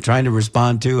that I'm trying to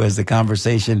respond to as the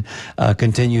conversation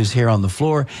continues here on the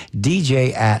floor.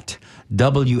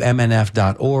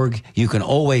 DJ@WMNF.org. You can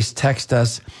always text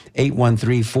us,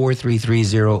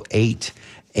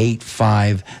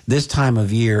 813-433-0885. This time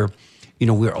of year, you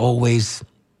know,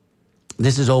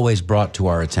 this is always brought to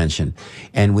our attention.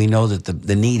 And we know that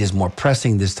the need is more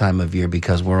pressing this time of year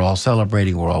because we're all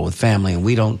celebrating, we're all with family, and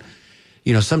we don't,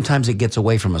 you know, sometimes it gets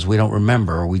away from us. We don't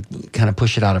remember, or we kind of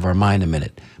push it out of our mind a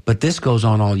minute. But this goes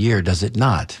on all year, does it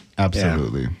not?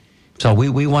 Absolutely. Yeah. So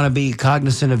we want to be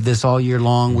cognizant of this all year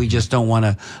long. We just don't want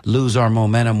to lose our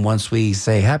momentum once we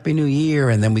say Happy New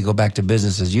Year and then we go back to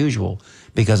business as usual.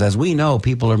 Because as we know,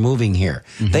 people are moving here.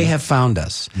 Mm-hmm. They have found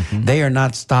us. Mm-hmm. They are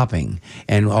not stopping.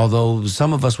 And although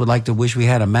some of us would like to wish we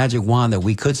had a magic wand that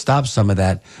we could stop some of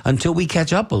that until we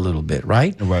catch up a little bit,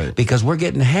 right? Right. Because we're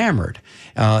getting hammered.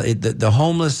 The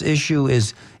homeless issue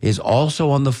is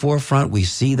also on the forefront. We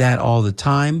see that all the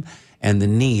time. And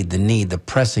the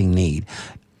pressing need.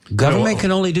 Government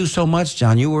can only do so much,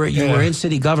 John. You were in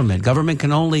city government. Government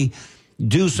can only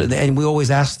do so, and we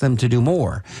always ask them to do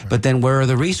more. But then where are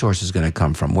the resources going to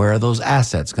come from? Where are those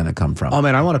assets going to come from? Oh,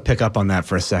 man, I want to pick up on that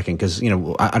for a second because, you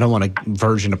know, I don't want to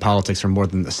verge into politics for more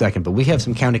than a second, but we have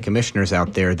some county commissioners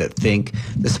out there that think,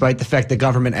 despite the fact that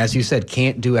government, as you said,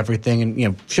 can't do everything and, you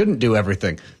know, shouldn't do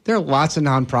everything, there are lots of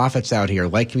nonprofits out here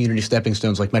like Community Stepping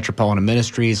Stones, like Metropolitan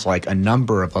Ministries, like a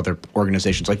number of other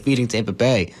organizations like Feeding Tampa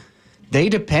Bay. They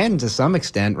depend to some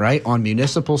extent, right, on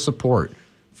municipal support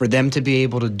for them to be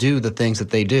able to do the things that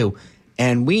they do.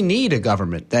 And we need a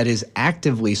government that is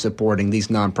actively supporting these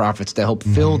nonprofits to help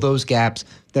fill those gaps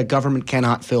that government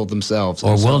cannot fill themselves.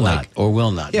 Or will not.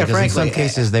 Yeah, because frankly, in some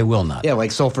cases they will not. Yeah,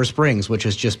 like Sulphur Springs, which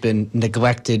has just been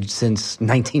neglected since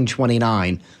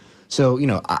 1929. So, you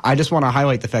know, I just want to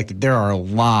highlight the fact that there are a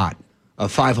lot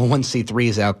of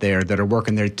 501c3s out there that are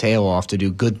working their tail off to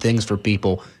do good things for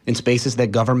people in spaces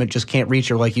that government just can't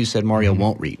reach or, like you said, Mario,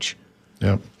 won't reach.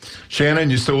 Yeah.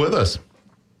 Shannon, you still with us?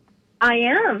 I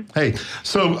am. Hey,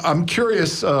 so I'm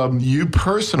curious, you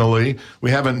personally,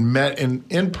 we haven't met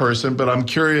in person, but I'm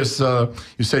curious, you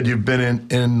said you've been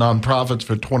in nonprofits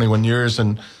for 21 years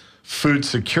and food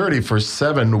security for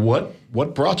 7.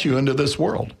 What brought you into this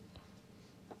world?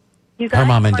 You guys Her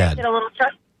mom and might dad. get a little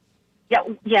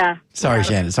yeah. Sorry, Yeah.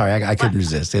 Shannon. Sorry, I couldn't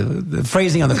resist. The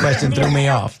phrasing on the question threw me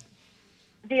off.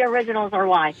 The originals are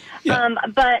why. Yeah.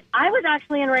 But I was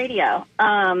actually in radio,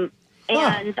 and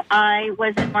I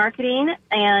was in marketing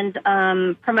and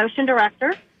promotion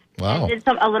director. Wow. And did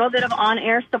a little bit of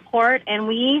on-air support, and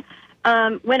we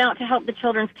went out to help the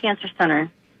Children's Cancer Center.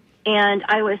 And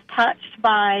I was touched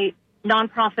by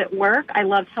nonprofit work. I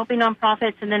loved helping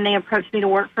nonprofits, and then they approached me to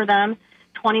work for them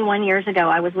 21 years ago.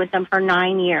 I was with them for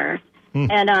 9 years.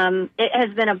 And it has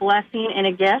been a blessing and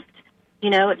a gift, you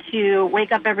know, to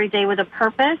wake up every day with a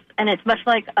purpose. And it's much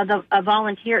like a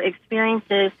volunteer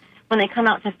experiences when they come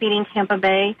out to Feeding Tampa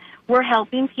Bay. We're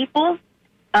helping people.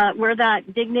 We're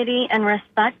that dignity and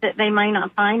respect that they might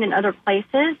not find in other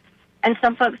places. And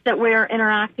some folks that we're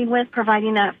interacting with,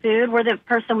 providing that food, we're the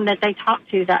person that they talk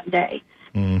to that day.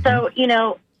 Mm-hmm. So, you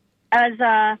know, as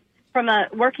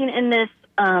working in this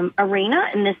arena,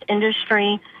 in this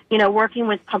industry, you know, working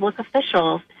with public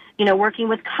officials, you know, working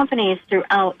with companies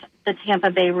throughout the Tampa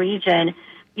Bay region,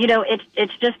 you know,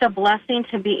 it's just a blessing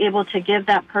to be able to give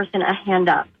that person a hand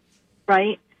up,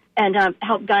 right? And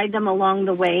help guide them along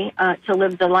the way to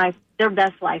live their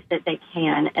best life that they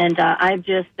can. And I've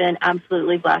just been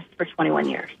absolutely blessed for 21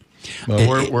 years.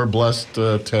 Well, we're blessed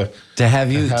to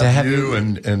have you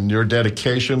and your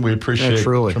dedication. We appreciate it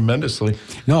tremendously.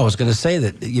 No, I was going to say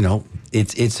that, you know,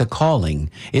 it's a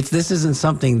calling. This isn't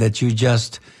something that you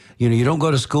just, you know, you don't go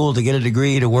to school to get a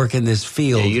degree to work in this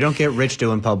field. Yeah, you don't get rich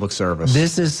doing public service.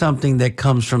 This is something that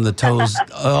comes from the toes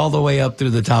all the way up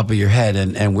through the top of your head,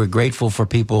 and we're grateful for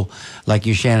people like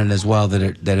you, Shannon, as well,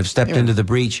 that have stepped into the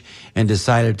breach and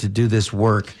decided to do this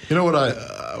work. You know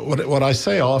what I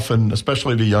say often,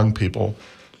 especially to young people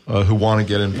who want to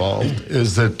get involved,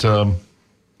 is that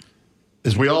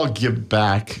is we all give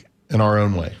back in our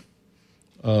own way.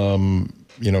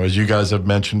 You know, as you guys have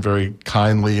mentioned very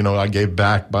kindly, you know, I gave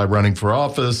back by running for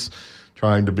office,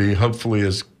 trying to be hopefully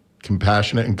as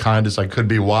compassionate and kind as I could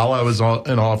be while I was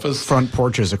in office. Front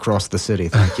porches across the city.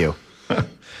 Thank you.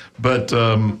 But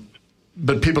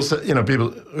but people say,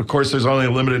 of course, there's only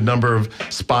a limited number of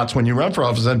spots when you run for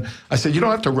office. And I said, you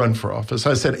don't have to run for office.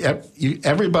 I said,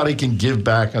 everybody can give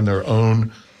back in their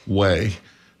own way.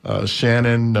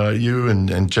 Shannon, you and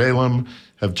Jalem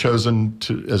have chosen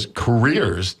to as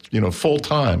careers, full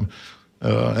time.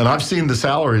 And I've seen the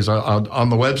salaries on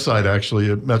the website,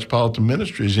 actually, at Metropolitan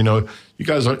Ministries. You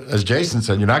guys are, as Jason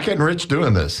said, you're not getting rich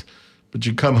doing this, but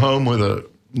you come home with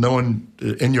knowing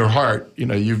in your heart,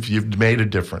 you've made a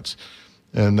difference.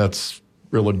 And that's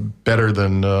really better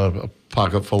than a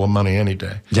pocket full of money any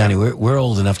day. Johnny, we're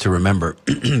old enough to remember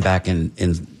back in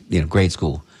grade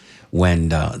school when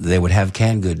they would have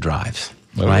canned good drives,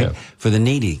 right? Yeah. For the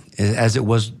needy, as it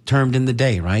was termed in the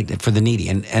day, right? For the needy.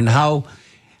 And how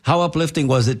uplifting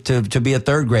was it to be a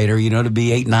third grader, to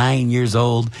be 8, 9 years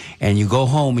old, and you go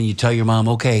home and you tell your mom,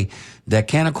 okay, that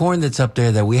can of corn that's up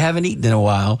there that we haven't eaten in a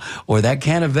while, or that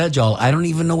can of Veg-All, I don't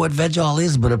even know what Veg-All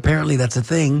is, but apparently that's a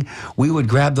thing. We would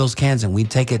grab those cans and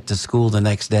we'd take it to school the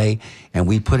next day and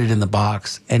we'd put it in the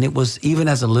box. And it was, even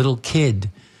as a little kid,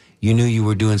 you knew you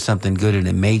were doing something good and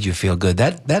it made you feel good.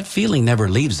 That feeling never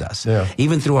leaves us,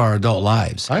 even through our adult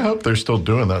lives. I hope they're still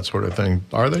doing that sort of thing.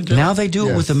 Are they, Jim? Now they do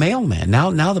it with the mailman.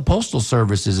 Now the Postal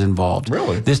Service is involved.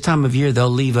 Really? This time of year, they'll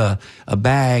leave a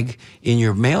bag in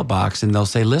your mailbox and they'll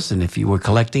say, listen, if you were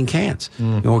collecting cans,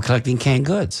 we're collecting canned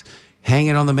goods, hang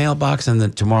it on the mailbox and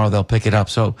then tomorrow they'll pick it up.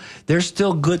 So there's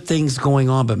still good things going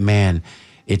on, but man,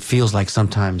 it feels like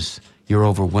sometimes you're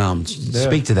overwhelmed.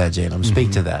 Speak to that, Jalem. Speak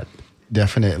to that.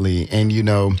 Definitely. And,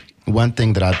 one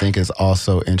thing that I think is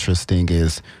also interesting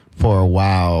is for a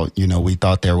while, we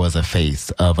thought there was a face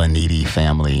of a needy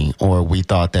family, or we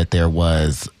thought that there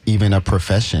was even a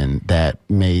profession that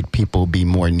made people be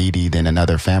more needy than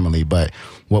another family. But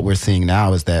what we're seeing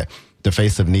now is that the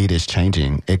face of need is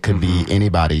changing. It could be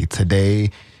anybody.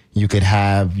 Today, you could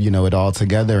have, it all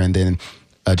together, and then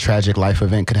a tragic life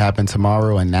event could happen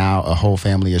tomorrow, and now a whole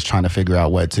family is trying to figure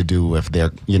out what to do with their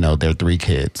 3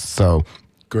 kids. So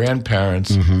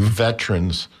grandparents,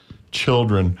 veterans,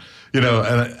 children, and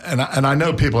I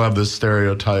know people have this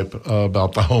stereotype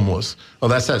about the homeless. Oh,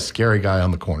 that's that scary guy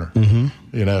on the corner, and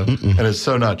it's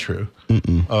so not true.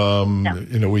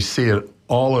 We see it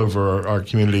all over our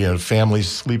community, and families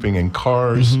sleeping in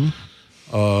cars.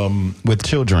 With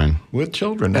children.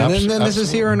 And then this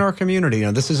is here in our community.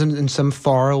 This isn't in some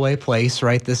faraway place,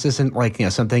 right? This isn't like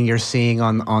something you're seeing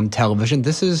on television.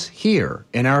 This is here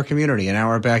in our community, in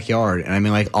our backyard. And I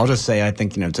mean, I'll just say, I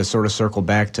think to sort of circle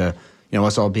back to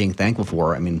us all being thankful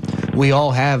for. I mean, we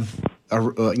all have.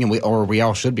 We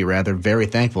all should be rather very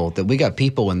thankful that we got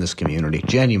people in this community,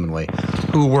 genuinely,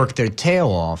 who work their tail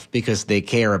off because they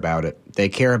care about it. They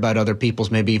care about other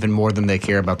people's maybe even more than they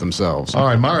care about themselves. All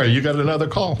right, Mara, you got another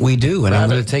call. We do, and I'm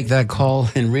going to take that call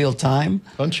in real time.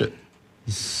 Punch it.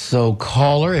 So,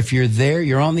 caller, if you're there,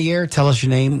 you're on the air. Tell us your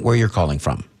name, where you're calling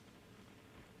from.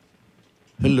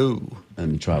 Hello. Let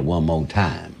me try one more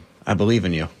time. I believe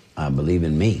in you. I believe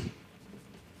in me.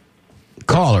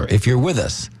 Caller, if you're with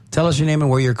us, tell us your name and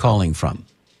where you're calling from.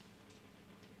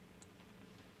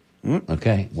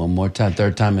 Okay, one more time.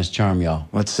 Third time is charm, y'all.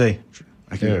 Let's see.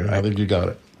 I think you got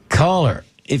it. Caller,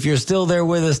 if you're still there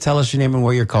with us, tell us your name and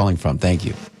where you're calling from. Thank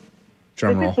you.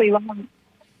 Drum roll. This is Leela.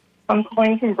 I'm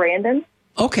calling from Brandon.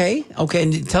 Okay.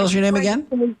 And tell us your name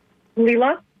again.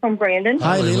 Leela from Brandon.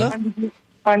 Hi, Leela.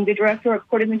 I'm the director of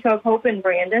Quarterman of Hope in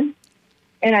Brandon,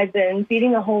 and I've been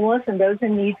feeding the homeless and those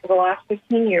in need for the last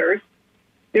 15 years.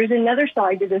 There's another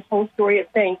side to this whole story of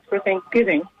thanks for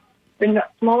Thanksgiving. The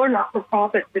smaller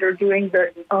not-for-profits that are doing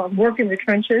the work in the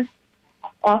trenches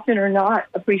often are not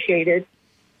appreciated,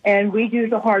 and we do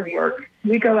the hard work.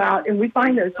 We go out and we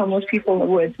find those homeless people in the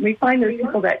woods. We find those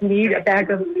people that need a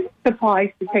bag of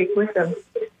supplies to take with them.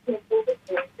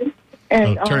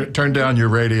 And turn down your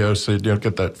radio so you don't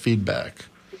get that feedback.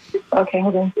 Okay,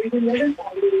 hold on.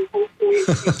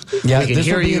 Yeah, We can this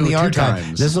hear will be you in the 2 archive.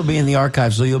 times. This will be in the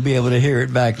archive, so you'll be able to hear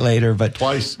it back later. But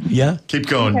Twice. Yeah. Keep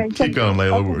going. Okay, Keep going,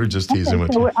 Layla. We're just teasing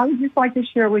with so you. I would just like to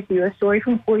share with you a story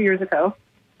from 4 years ago.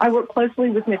 I work closely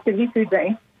with Nativity Food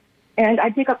Bank, and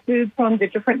I pick up food from the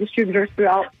different distributors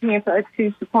throughout Tampa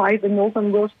to supply the Meals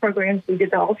on Wheels programs we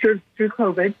developed through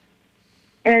COVID.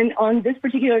 And on this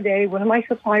particular day, one of my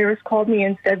suppliers called me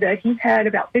and said that he had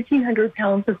about 1,500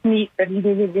 pounds of meat that he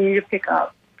needed to pick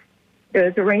up. It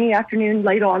was a rainy afternoon,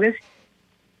 late August,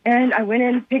 and I went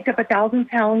in, picked up 1,000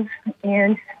 pounds,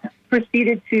 and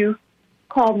proceeded to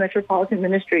call Metropolitan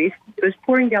Ministries. It was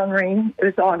pouring down rain. It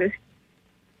was August,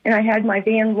 and I had my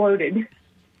van loaded.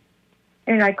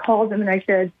 And I called them and I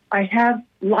said, I have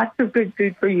lots of good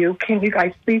food for you. Can you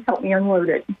guys please help me unload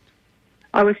it?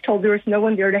 I was told there was no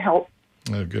one there to help.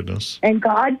 Oh, goodness. And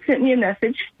God sent me a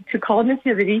message to call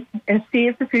Nativity and see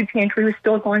if the food pantry was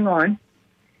still going on.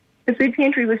 The food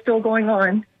pantry was still going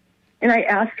on. And I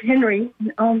asked Henry,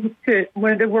 to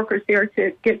one of the workers there,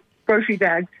 to get grocery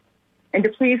bags and to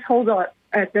please hold up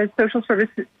at the social service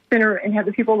center and have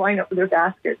the people line up with their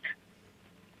baskets.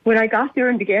 When I got there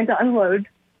and began to unload,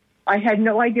 I had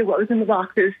no idea what was in the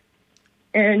boxes.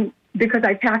 And because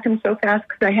I packed them so fast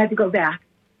because I had to go back.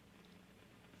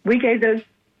 We gave those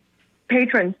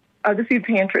patrons of the food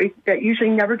pantry that usually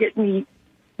never get meat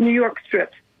New York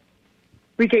strips.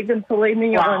 We gave them filet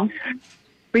mignons. Wow.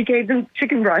 We gave them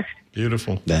chicken breast.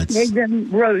 Beautiful. Made them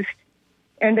roast.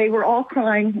 And they were all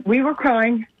crying. We were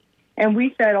crying. And we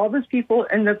fed all those people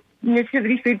in the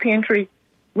Nativity Food Pantry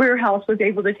warehouse was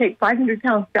able to take 500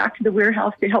 pounds back to the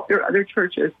warehouse to help their other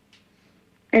churches.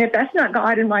 And if that's not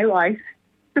God in my life,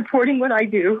 supporting what I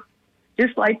do,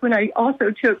 just like when I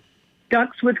also took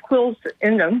ducks with quills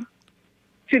in them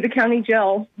to the county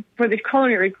jail for the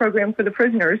culinary program for the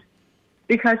prisoners,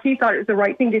 because he thought it was the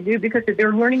right thing to do, because if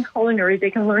they're learning culinary,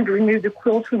 they can learn to remove the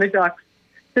quills from the ducks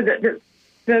so that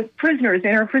the prisoners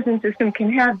in our prison system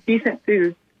can have decent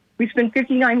food. We spend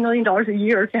 $59 million a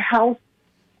year to house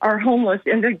our homeless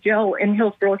in the jail in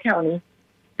Hillsborough County.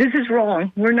 This is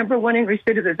wrong. We're number one in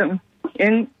recidivism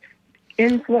in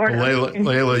Florida. Well,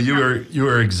 Layla, you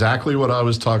are exactly what I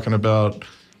was talking about,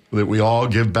 that we all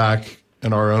give back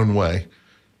in our own way.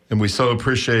 And we so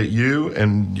appreciate you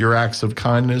and your acts of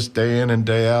kindness day in and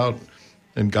day out.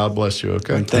 And God bless you,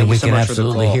 okay? And we can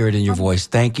absolutely hear it in your voice.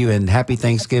 Thank you, and happy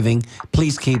Thanksgiving.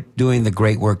 Please keep doing the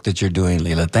great work that you're doing,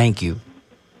 Layla. Thank you.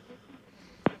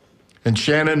 And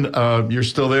Shannon, you're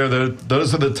still there.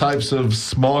 Those are the types of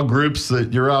small groups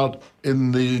that you're out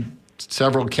in the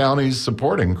several counties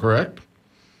supporting, correct?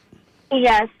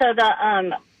 Yeah, so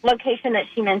the location that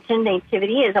she mentioned,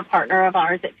 Nativity, is a partner of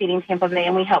ours at Feeding Tampa Bay,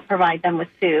 and we help provide them with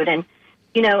food. And,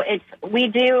 you know, we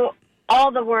do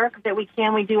all the work that we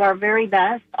can. We do our very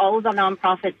best, all of the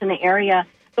nonprofits in the area,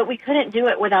 but we couldn't do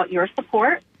it without your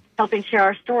support, helping share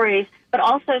our stories, but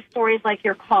also stories like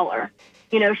your caller.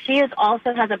 You know, she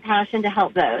also has a passion to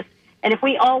help those. And if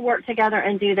we all work together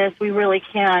and do this, we really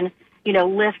can, you know,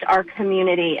 lift our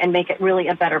community and make it really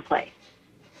a better place.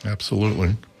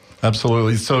 Absolutely.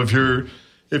 Absolutely. So if you're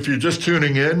just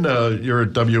tuning in, you're at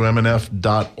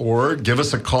WMNF.org. Give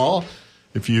us a call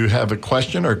if you have a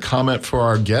question or comment for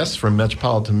our guests from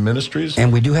Metropolitan Ministries.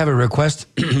 And we do have a request.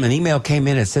 An email came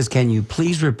in. It says, can you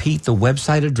please repeat the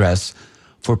website address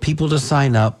for people to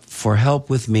sign up for help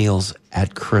with meals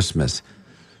at Christmas?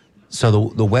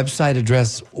 So the website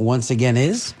address, once again,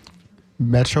 is?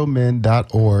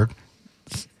 metromin.org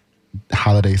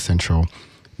Holiday Central.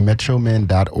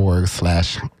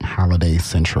 metromin.org/Holiday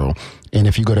Central. And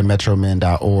if you go to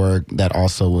metromin.org, that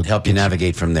also will help you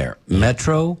navigate from there.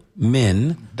 metromin.org.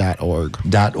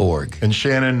 And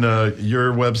Shannon,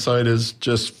 your website is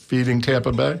just Feeding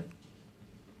Tampa Bay?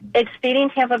 It's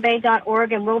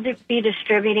feedingtampabay.org, and we'll be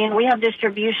distributing. We have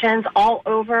distributions all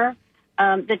over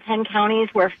the 10 counties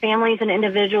where families and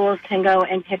individuals can go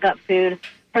and pick up food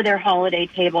for their holiday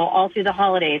table all through the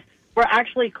holidays. We're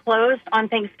actually closed on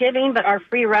Thanksgiving, but our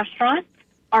free restaurants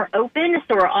are open,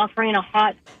 so we're offering a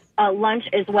hot lunch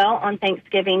as well on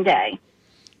Thanksgiving Day.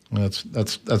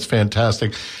 That's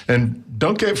fantastic. And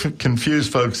don't get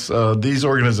confused, folks. These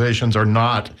organizations are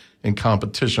not in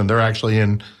competition. They're actually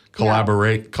in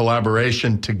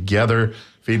collaboration together.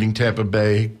 Feeding Tampa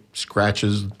Bay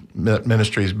scratches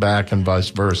ministries back and vice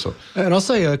versa. And I'll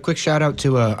say a quick shout out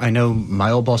to, I know my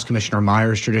old boss, Commissioner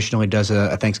Myers, traditionally does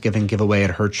a Thanksgiving giveaway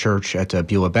at her church at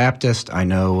Beulah Baptist. I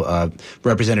know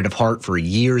Representative Hart for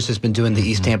years has been doing the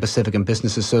East Tampa Civic and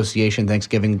Business Association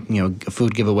Thanksgiving,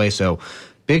 food giveaway. So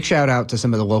big shout out to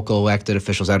some of the local elected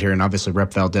officials out here, and obviously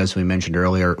Rep. Valdez, who we mentioned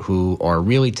earlier, who are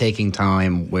really taking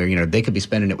time where, they could be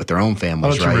spending it with their own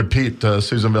families, right? Why don't you repeat,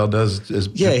 Susan Valdez is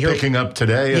picking up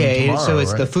today and tomorrow, so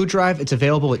it's right? the food drive. It's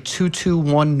available at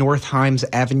 221 North Himes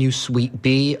Avenue, Suite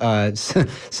B.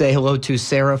 Say hello to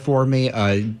Sarah for me.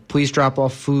 Please drop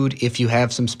off food if you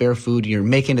have some spare food. You're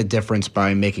making a difference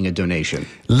by making a donation.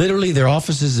 Literally, their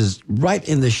offices is right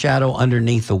in the shadow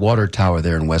underneath the water tower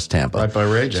there in West Tampa. Right by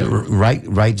Ray J. So, right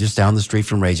just down the street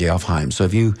from Ray J off Himes. So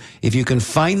if you can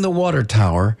find the water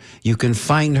tower, you can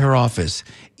find her office.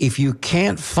 If you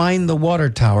can't find the water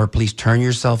tower, please turn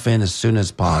yourself in as soon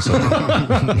as possible,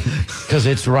 because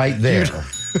it's right there.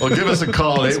 Well, give us a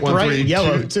call. It's bright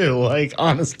yellow too,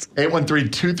 honest.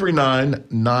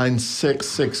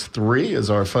 813-239-9663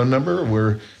 is our phone number.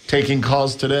 We're taking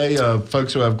calls today.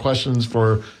 Folks who have questions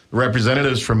for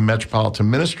representatives from Metropolitan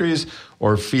Ministries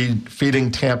or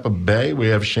Feeding Tampa Bay. We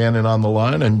have Shannon on the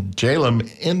line and Jalem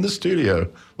in the studio.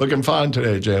 Looking fine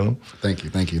today, Jalem. Thank you.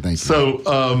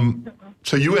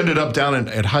 So you ended up down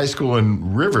at high school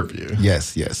in Riverview.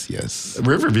 Yes.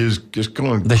 Riverview's just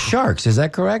going. The Sharks, is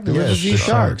that correct? The Yes, Riverview the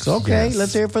Sharks. Sharks, Okay, yes.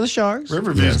 let's hear it for the Sharks.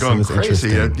 Riverview's Yes, it going was crazy.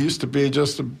 interesting. It used to be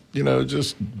just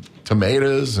just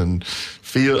tomatoes and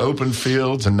open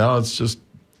fields, and now it's just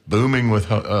booming with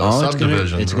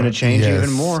subdivisions. It's going to change Yes.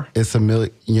 even more. It's a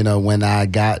million.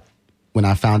 When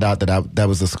I found out that that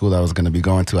was the school I was going to be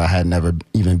going to, I had never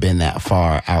even been that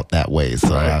far out that way.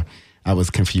 So Right. I was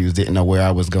confused, didn't know where I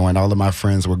was going. All of my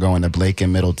friends were going to Blake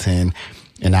and Middleton,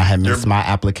 and I had missed my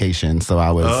application. So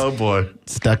I was Oh boy.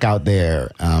 stuck out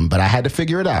there. But I had to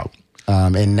figure it out.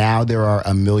 And now there are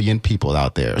 1 million people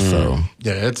out there. So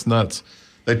Yeah, it's nuts.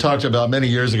 They talked about many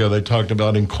years ago. They talked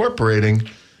about incorporating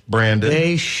Brandon.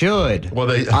 They should.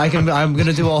 Well, I'm going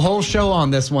to do a whole show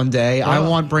on this one day. I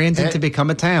want Brandon to become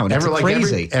a town. It's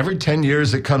crazy. Every 10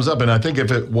 years it comes up, and I think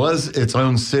if it was its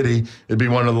own city, it'd be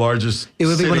one of the largest. It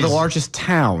would be one of the cities. largest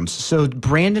towns. So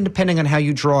Brandon, depending on how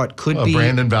you draw it, could be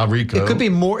Brandon, Valrico. It could be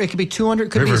more. It could be 200.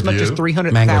 It could be as much as Riverview.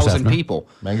 300,000 Mango people.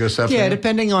 Mango Sefton. Yeah,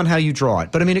 depending on how you draw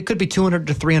it. But I mean, it could be 200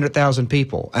 to 300,000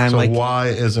 people. And So like, why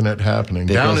isn't it happening?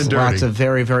 Down because and dirty. lots of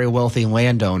very, very wealthy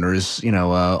landowners,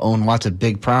 own lots of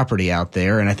big property out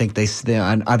there, and I think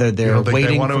either they're You don't think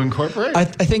waiting. they want to incorporate?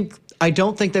 I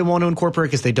don't think they want to incorporate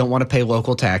because they don't want to pay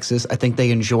local taxes. I think they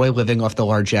enjoy living off the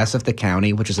largesse of the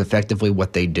county, which is effectively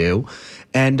what they do.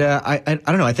 And I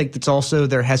don't know. I think it's also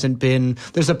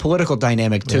there's a political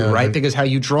dynamic too, Yeah, right? Because how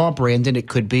you draw Brandon, it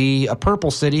could be a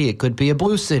purple city, it could be a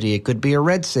blue city, it could be a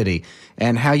red city.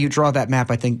 And how you draw that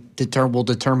map, I think, will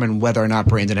determine whether or not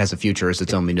Brandon has a future as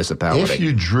its own municipality. If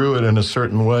you drew it in a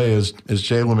certain way, as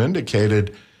Jalem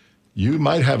indicated, you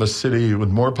might have a city with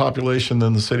more population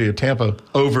than the city of Tampa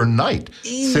overnight.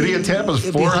 City of Tampa's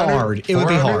It'd be hard. It would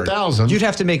be hard. 400,000. You'd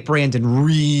have to make Brandon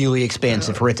really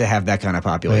expansive for it to have that kind of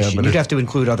population. but You'd it- have to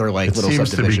include other it little seems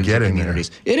to be subdivisions and getting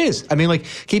communities. It is. I mean,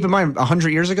 keep in mind, 100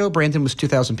 years ago, Brandon was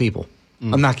 2,000 people.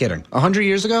 I'm not kidding. 100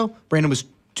 years ago, Brandon was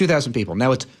 2,000 people.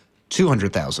 Now it's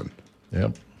 200,000.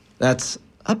 Yep. That's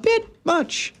a bit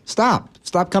much. Stop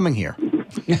coming here.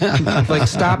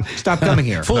 Stop coming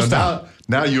here. Full stop.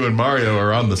 Now you and Mario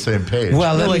are on the same page.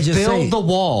 Well, let me just build say, the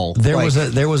wall. There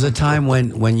was a time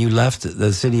when you left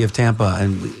the city of Tampa,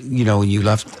 and you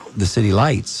left the city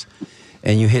lights,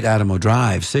 and you hit Adamo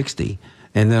Drive 60,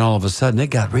 and then all of a sudden it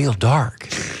got real dark,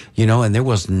 and there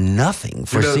was nothing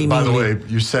for seemingly. by the way,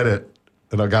 you said it,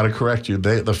 and I got to correct you.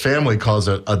 The family calls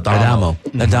it Adamo.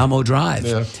 Adamo Drive,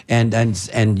 Yeah.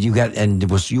 and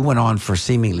you went on for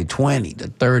seemingly 20 to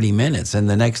 30 minutes, and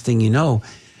the next thing you know,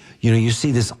 you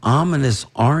see this ominous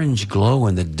orange glow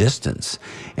in the distance,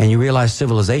 and you realize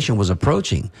civilization was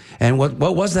approaching. And what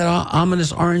was that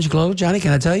ominous orange glow, Johnny?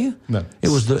 Can I tell you? No. It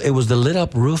was the lit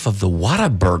up roof of the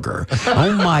Whataburger.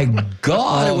 Oh my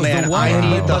God! it was man, the Whataburger. I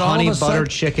need the But all honey of a sudden- butter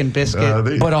chicken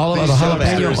biscuit. But all of the these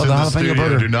jalapeno- youngsters the in jalapeno studio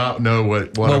burger. do not know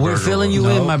what Well, we're Whataburger filling you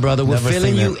was. in, my brother. We're never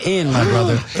filling seen you in, my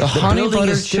brother. The honey building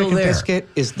butter is still chicken there. biscuit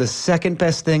is the second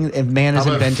best thing man has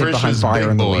How about invented behind Frisch's fire Big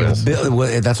and the Boys? wheel.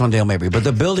 Well, that's on Dale Mabry, but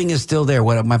the building is still there.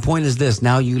 My point is this: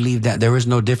 now you leave that. There is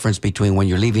no difference between when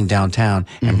you're leaving downtown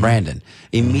and Brandon.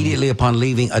 Immediately upon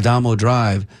leaving Adamo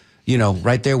Drive,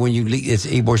 right there when you leave, it's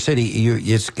Ybor City.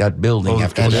 It's got building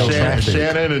after Well, building.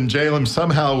 Shannon and Jalem,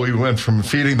 somehow we went from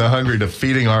feeding the hungry to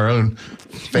feeding our own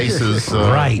faces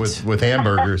Right. with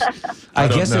hamburgers. I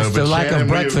don't guess know, it's the but lack of Shannon,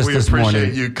 breakfast we this appreciate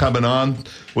morning. you coming on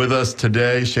with us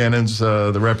today. Shannon's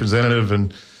the representative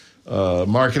and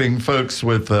marketing folks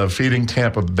with Feeding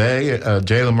Tampa Bay.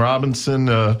 Jalem Robinson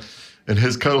and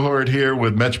his cohort here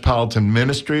with Metropolitan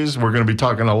Ministries. We're going to be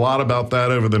talking a lot about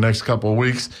that over the next couple of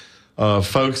weeks.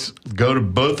 Folks, go to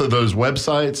both of those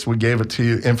websites. We gave it to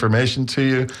you, information to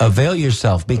you. Avail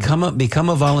yourself. Become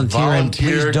a volunteer, and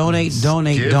please donate.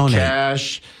 Give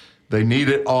cash. They need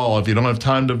it all. If you don't have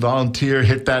time to volunteer,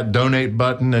 hit that donate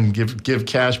button and give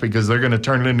cash because they're going to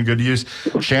turn it into good use.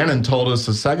 Shannon told us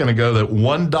a second ago that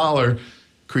 $1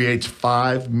 creates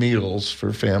 5 meals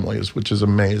for families, which is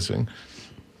amazing.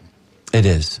 It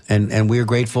is, and we're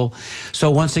grateful.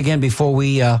 So once again, before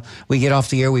we get off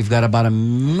the air, we've got about a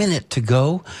minute to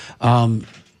go.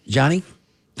 Johnny,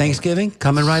 Thanksgiving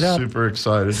coming right up. Super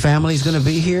excited. Family's going to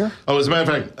be here. Oh, as a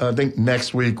matter of fact, I think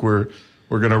next week we're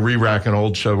going to re-rack an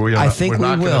old show. We're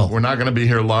not going to be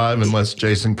here live unless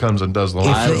Jason comes and does the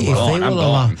live.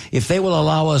 If they will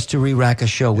allow us to re-rack a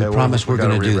show, we promise we're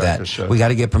going to do re-rack a that. show. We got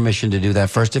to get permission to do that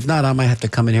first. If not, I might have to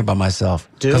come in here by myself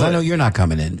because I it. know you're not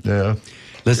coming in. Yeah.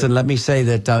 Listen, let me say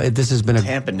that this has been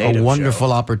Tampa a native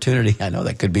wonderful opportunity. I know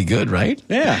that could be good, right?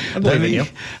 Yeah, I believe in you.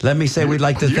 Let me say we'd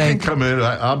like to You can thank come in.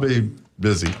 I'll be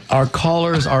busy. our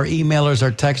callers, our emailers,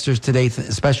 our texters today.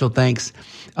 Special thanks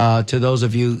to those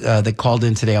of you that called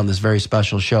in today on this very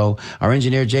special show. Our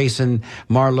engineer, Jason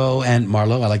Marlowe, and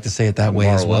Marlowe, I like to say it that way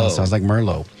as well. Marlowe. Sounds like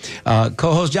Merlot.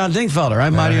 Co-host John Dingfelder.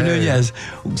 I'm Mario Nunez.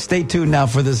 Stay tuned now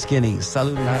for the skinny.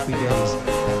 Salud and happy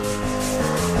days.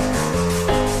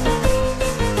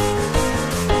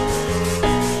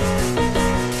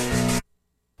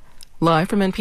 Live from NPR.